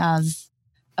anything as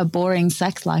a boring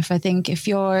sex life? I think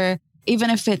even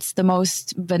if it's the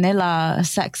most vanilla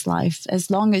sex life,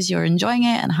 as long as you're enjoying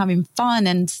it and having fun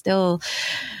and still,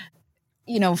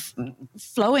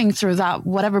 flowing through that,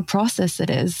 whatever process it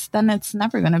is, then it's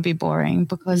never going to be boring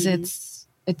because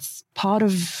it's part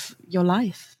of your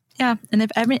life. Yeah. And if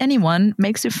anyone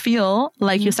makes you feel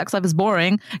like your sex life is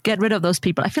boring, get rid of those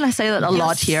people. I feel I say that a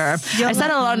lot here. I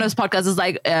said a lot on those podcasts. It's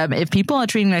like, if people are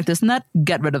treating like this and that,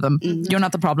 get rid of them. You're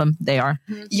not the problem. They are.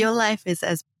 Your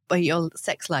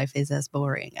sex life is as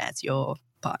boring as your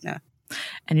partner.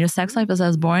 And your sex life is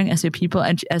as boring as your people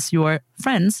and as your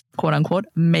friends, quote unquote,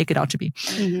 make it out to be.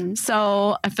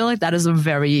 So I feel like that is a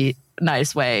very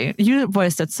nice way. You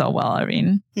voiced it so well,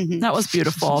 Irene. That was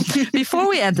beautiful. Before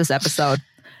we end this episode,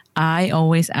 I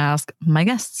always ask my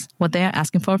guests what they are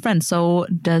asking for a friend. So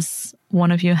does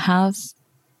one of you have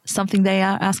something they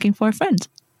are asking for a friend?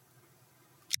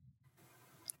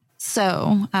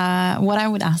 So what I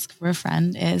would ask for a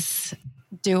friend is,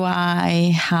 do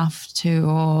I have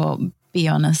to be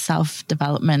on a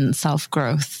self-development,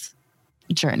 self-growth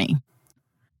journey?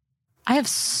 I have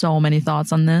so many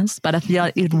thoughts on this, but I feel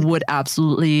like it would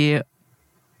absolutely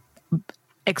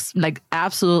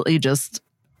just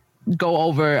go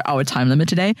over our time limit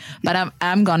today. But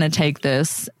I'm gonna take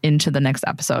this into the next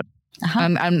episode.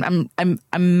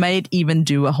 I might even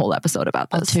do a whole episode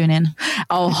about this. I'll tune in.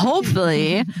 Oh,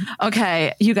 hopefully.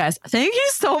 Okay, you guys, thank you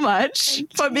so much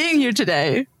for being here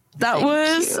today. That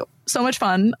was so much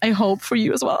fun. I hope for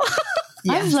you as well.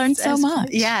 I've learned so much.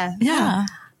 Yeah.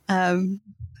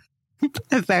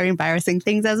 Very embarrassing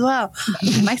things as well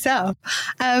myself.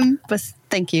 But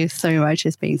thank you so much.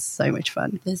 It's been so much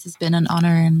fun. This has been an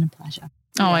honor and a pleasure.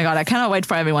 Oh my God, I cannot wait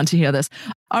for everyone to hear this.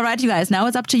 All right, you guys, now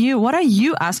it's up to you. What are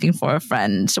you asking for a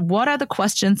friend? What are the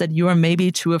questions that you are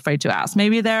maybe too afraid to ask?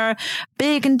 Maybe they're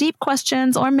big and deep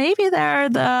questions, or maybe they're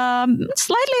the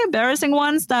slightly embarrassing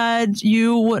ones that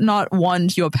you would not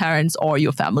want your parents or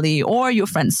your family or your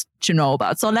friends to know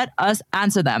about. So let us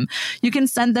answer them. You can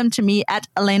send them to me at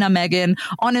Elena Megan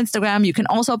on Instagram. You can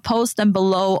also post them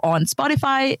below on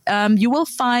Spotify. You will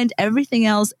find everything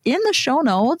else in the show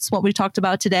notes, what we talked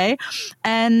about today.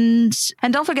 And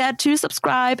don't forget to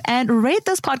subscribe and rate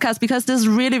this podcast, because this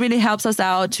really, really helps us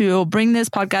out to bring this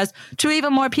podcast to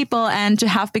even more people and to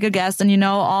have bigger guests and,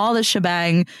 all the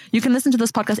shebang. You can listen to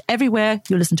this podcast everywhere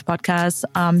you listen to podcasts.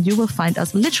 You will find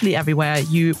us literally everywhere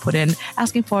you put in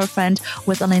Asking for a Friend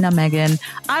with Elena Megan.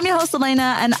 I'm your host,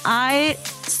 Elena, and I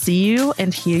see you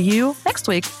and hear you next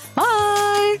week.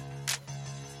 Bye.